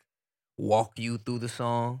like walk you through the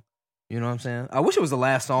song. You know what I'm saying? I wish it was the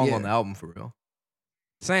last song on the album for real.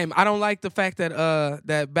 Same. I don't like the fact that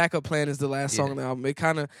that Backup Plan is the last song on the album. It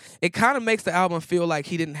kind of makes the album feel like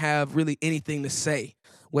he didn't have really anything to say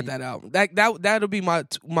with that album. That'll be my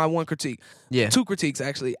one critique. Yeah. 2 critiques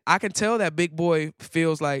actually. I can tell that Big Boy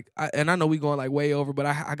feels like, and I know we going like way over, but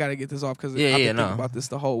I gotta get this off because I've been thinking about this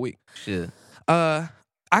the whole week. Shit. I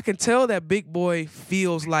can tell that Big Boy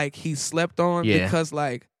feels like he's slept on because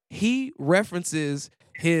like he references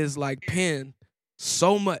his like pen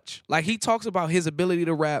so much. Like he talks about his ability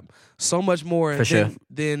to rap so much more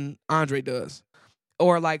than Andre does.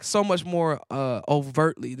 Or like so much more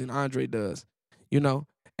overtly than Andre does. You know?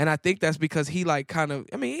 And I think that's because he like kind of,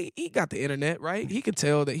 I mean, he got the internet, right? He can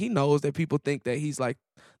tell that he knows that people think that he's like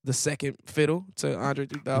the second fiddle to Andre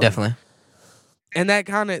 3000. Definitely. And that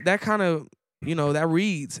kind of, you know, that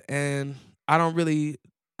reads, and I don't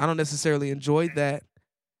necessarily enjoy that.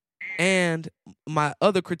 And my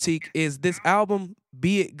other critique is this album,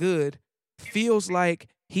 Be It Good, feels like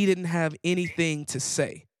he didn't have anything to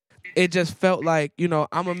say. It just felt like, you know,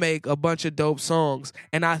 I'm going to make a bunch of dope songs.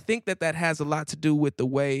 And I think that has a lot to do with the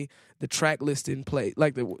way the track listing played,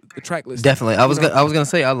 like the track listing. Definitely. I was going to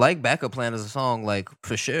say, I like Backup Plan as a song, like,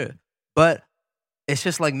 for sure. But it's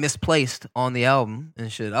just like misplaced on the album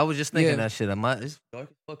and shit. I was just thinking Yeah. that shit. It's dark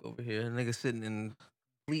as fuck over here. Nigga sitting in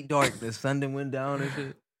complete darkness. Sun done went down and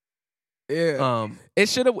shit. Yeah. It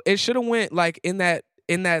should have went like in that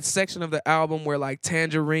section of the album where like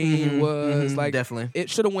Tangerine was like definitely. it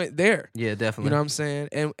should have went there. Yeah, definitely. You know what I'm saying?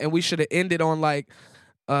 And we should have ended on like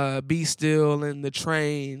Be Still and The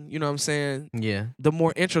Train, you know what I'm saying? Yeah. The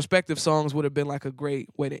more introspective songs would have been like a great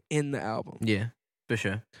way to end the album. Yeah, for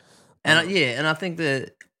sure. And I think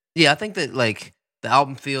that like the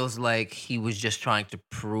album feels like he was just trying to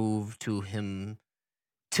prove to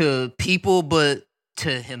people, but to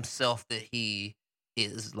himself that he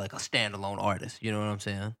is like a standalone artist. You know what I'm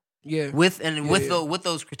saying? Yeah. With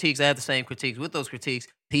those critiques, I have the same critiques. With those critiques,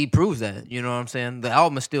 he proves that. You know what I'm saying? The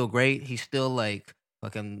album is still great. He's still like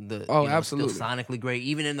fucking absolutely still sonically great.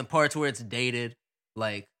 Even in the parts where it's dated,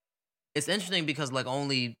 like it's interesting because like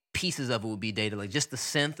only pieces of it would be dated, like just the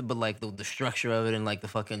synth, but like the structure of it and like the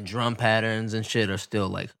fucking drum patterns and shit are still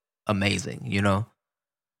like amazing, you know.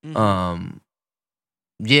 Mm-hmm.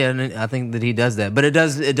 Yeah, and I think that he does that, but it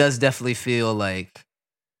does definitely feel like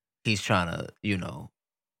he's trying to,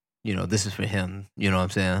 this is for him. You know what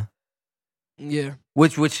I'm saying? Yeah.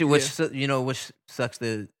 Which sucks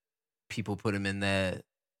that people put him in that,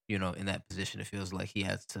 in that position. It feels like he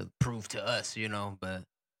has to prove to us, but.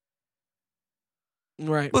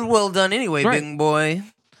 Right. But well done anyway, right. big boy.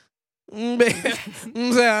 Big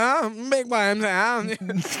boy.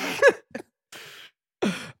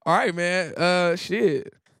 All right, man.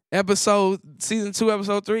 Shit. Season 2,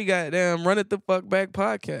 episode 3, goddamn, Run It the Fuck Back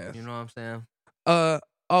podcast. You know what I'm saying?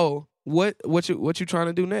 What you trying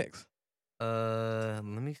to do next? Let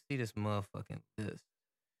me see this motherfucking list.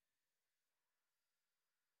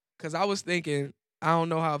 Cause I was thinking, I don't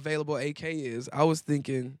know how available AK is. I was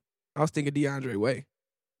thinking DeAndre Way.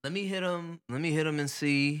 Let me hit him and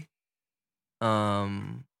see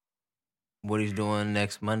what he's doing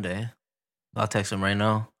next Monday. I'll text him right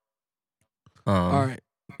now. All right.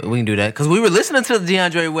 We can do that. Cause we were listening to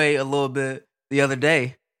DeAndre Way a little bit the other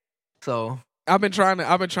day. So I've been trying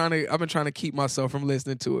to keep myself from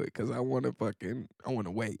listening to it because I want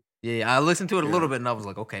to wait. Yeah, I listened to it a little bit and I was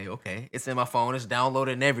like, okay. It's in my phone, it's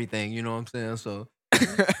downloaded and everything, you know what I'm saying? So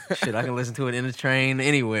shit, I can listen to it in the train,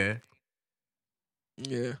 anywhere.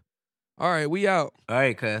 Yeah. All right, we out. All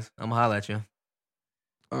right, cuz. I'm gonna holler at you.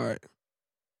 All right.